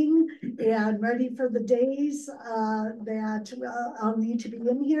training and ready for the days that I'll need to be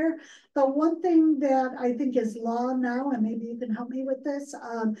in here. The one thing that I think is law now, and maybe you can help me with this,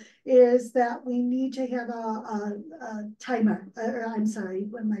 is that we need to have a timer, or I'm sorry,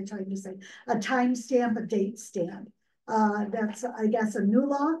 what am I trying to say? A timestamp, a date stamp. That's, I guess, a new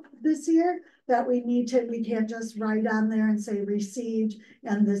law this year that we can't just write on there and say received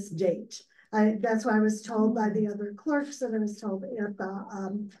and this date. That's what I was told by the other clerks, and I was told at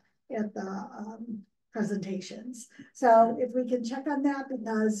the presentations. So if we can check on that,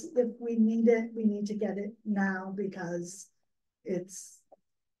 because if we need it, we need to get it now, because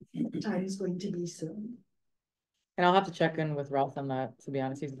time is going to be soon. And I'll have to check in with Ralph on that, to be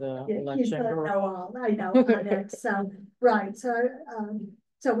honest, he's the Yeah, he's election. gonna know all, I know on it, so, right, so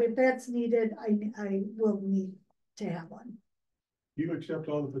if that's needed, I will need to have one. Do you accept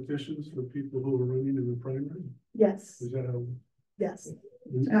all the petitions for people who are running in the primary? Yes, Is that a? yes, Do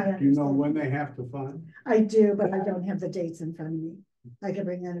you know understand. when they have to file? I do, but I don't have the dates in front of me. I can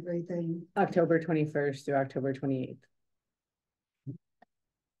bring in everything. October 21st through October 28th.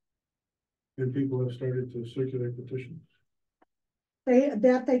 And people have started to circulate petitions.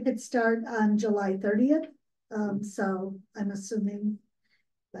 They could start on July 30th, so I'm assuming.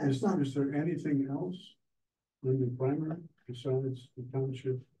 Is there anything else on the primary besides the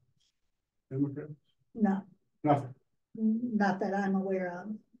township Democrats? No, Nothing. not that I'm aware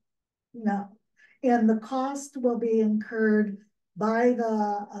of. No, and the cost will be incurred by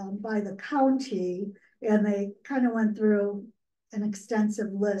the county, and they kind of went through an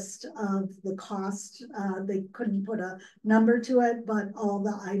extensive list of the cost. They couldn't put a number to it, but all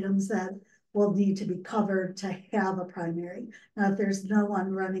the items that will need to be covered to have a primary. Now, if there's no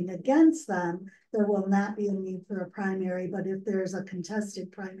one running against them, there will not be a need for a primary, but if there's a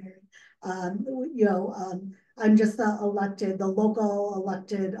contested primary, I'm just the local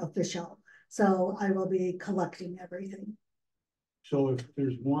elected official. So I will be collecting everything. So if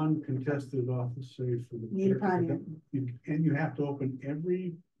there's one contested office, say for the. Need a primary. And you have to open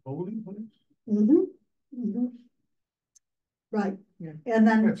every polling place? Mm-hmm. Right, Yeah. and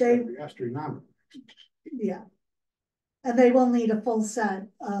then That's they, gotta be astronomical. yeah. And they will need a full set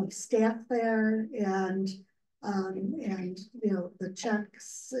of staff there and the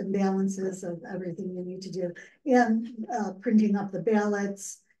checks and balances of everything you need to do. And printing up the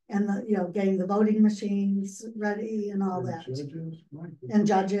ballots and getting the voting machines ready and all that. Judges, right, And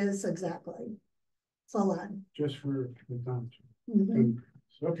judges, exactly. Full on. just for the township. Mhm.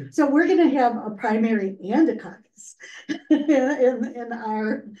 Okay. So we're gonna have a primary and a caucus in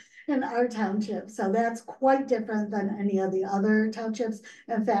our township. So that's quite different than any of the other townships.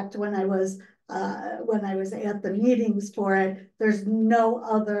 In fact, when I was at the meetings for it, there's no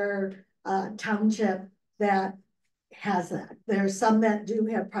other township that has that. There's some that do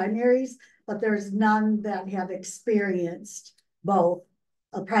have primaries, but there's none that have experienced both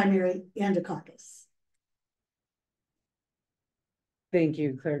a primary and a caucus. Thank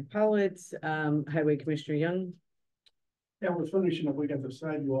you, Clerk Politz. Highway Commissioner Young. Yeah, we're finishing up. We got the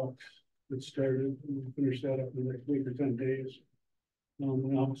sidewalks that started. We'll finish that up in the next week or 10 days.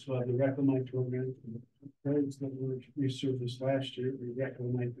 We also have the reclamite program, roads that were resurfaced last year. We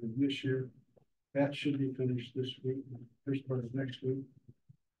reclamite them this year. That should be finished this week, first part of next week.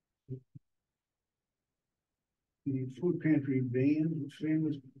 The food pantry van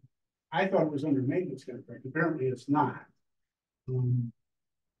was, I thought it was under maintenance contract. Apparently it's not.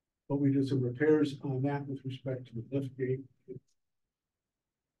 But we did some repairs on that with respect to the lift gate.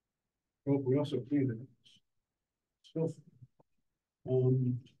 Oh, we also cleaned it. So,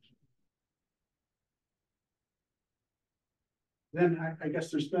 then I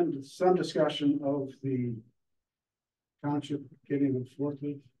guess there's been some discussion of the township getting a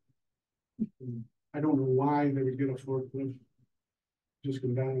forklift. I don't know why they would get a forklift. Just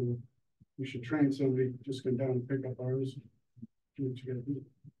come down and we should train somebody, just come down and pick up ours. Do what you gotta do.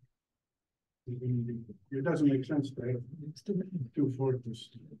 It doesn't make sense to have two forklifts.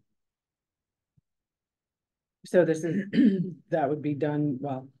 So this is, that would be done,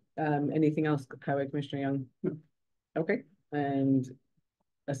 well, anything else, Highway Commissioner Young? No. Okay, and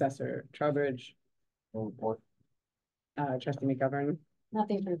Assessor Trowbridge. Trustee McGovern,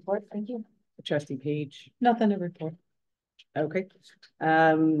 Nothing to report, thank you. Trustee Page, Nothing to report. okay.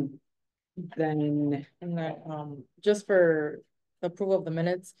 Then, And that, just for approval of the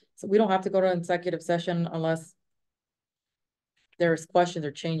minutes, so we don't have to go to executive session unless there's questions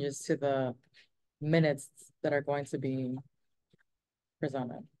or changes to the minutes that are going to be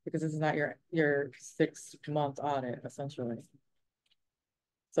presented, because this is not your 6-month audit, essentially.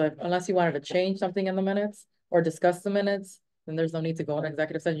 So unless you wanted to change something in the minutes or discuss the minutes, then there's no need to go in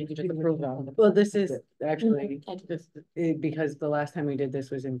executive session, you can just approve them. well, this is actually, Mm-hmm. because the last time we did this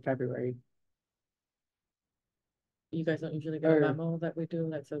was in February. You guys don't usually get a memo that we do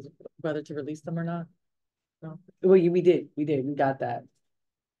that says whether to release them or not? No, Well, we did, we got that.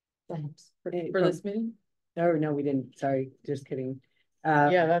 for this meeting? No, we didn't, sorry, just kidding.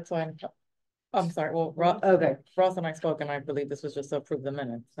 Yeah, that's why I'm sorry, well, Okay. Ross and I spoke, and I believe this was just to approve the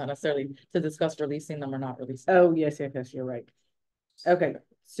minutes, not necessarily to discuss releasing them or not releasing. Oh, yes, you're right. Okay,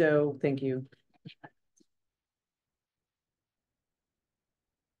 so thank you.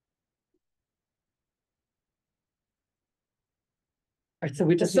 Alright, so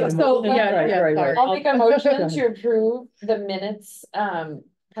we just. So- need a so- motion? yeah, yeah, Right. sorry. I'll make a motion to approve the minutes,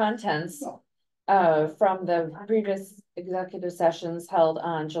 contents. From the previous executive sessions held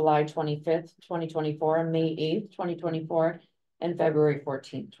on July 25th, 2024, May 8th, 2024, and February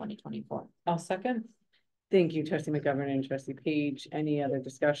 14th, 2024. I'll second. Thank you, Trustee McGovern and Trustee Page. Any other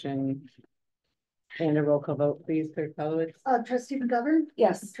discussion? And a roll call vote, please, Clerk Polowitz? Trustee McGovern?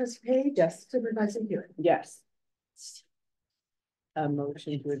 Yes. Trustee Page? Yes. Supervisor Hewitt? Yes. A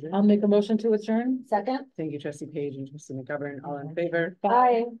motion to I'll adjourn. make a motion to adjourn. Second? Thank you, trustee Page and trustee McGovern, all in favor?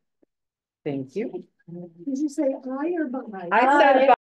 Bye. Thank you. Did you say aye or bye? I said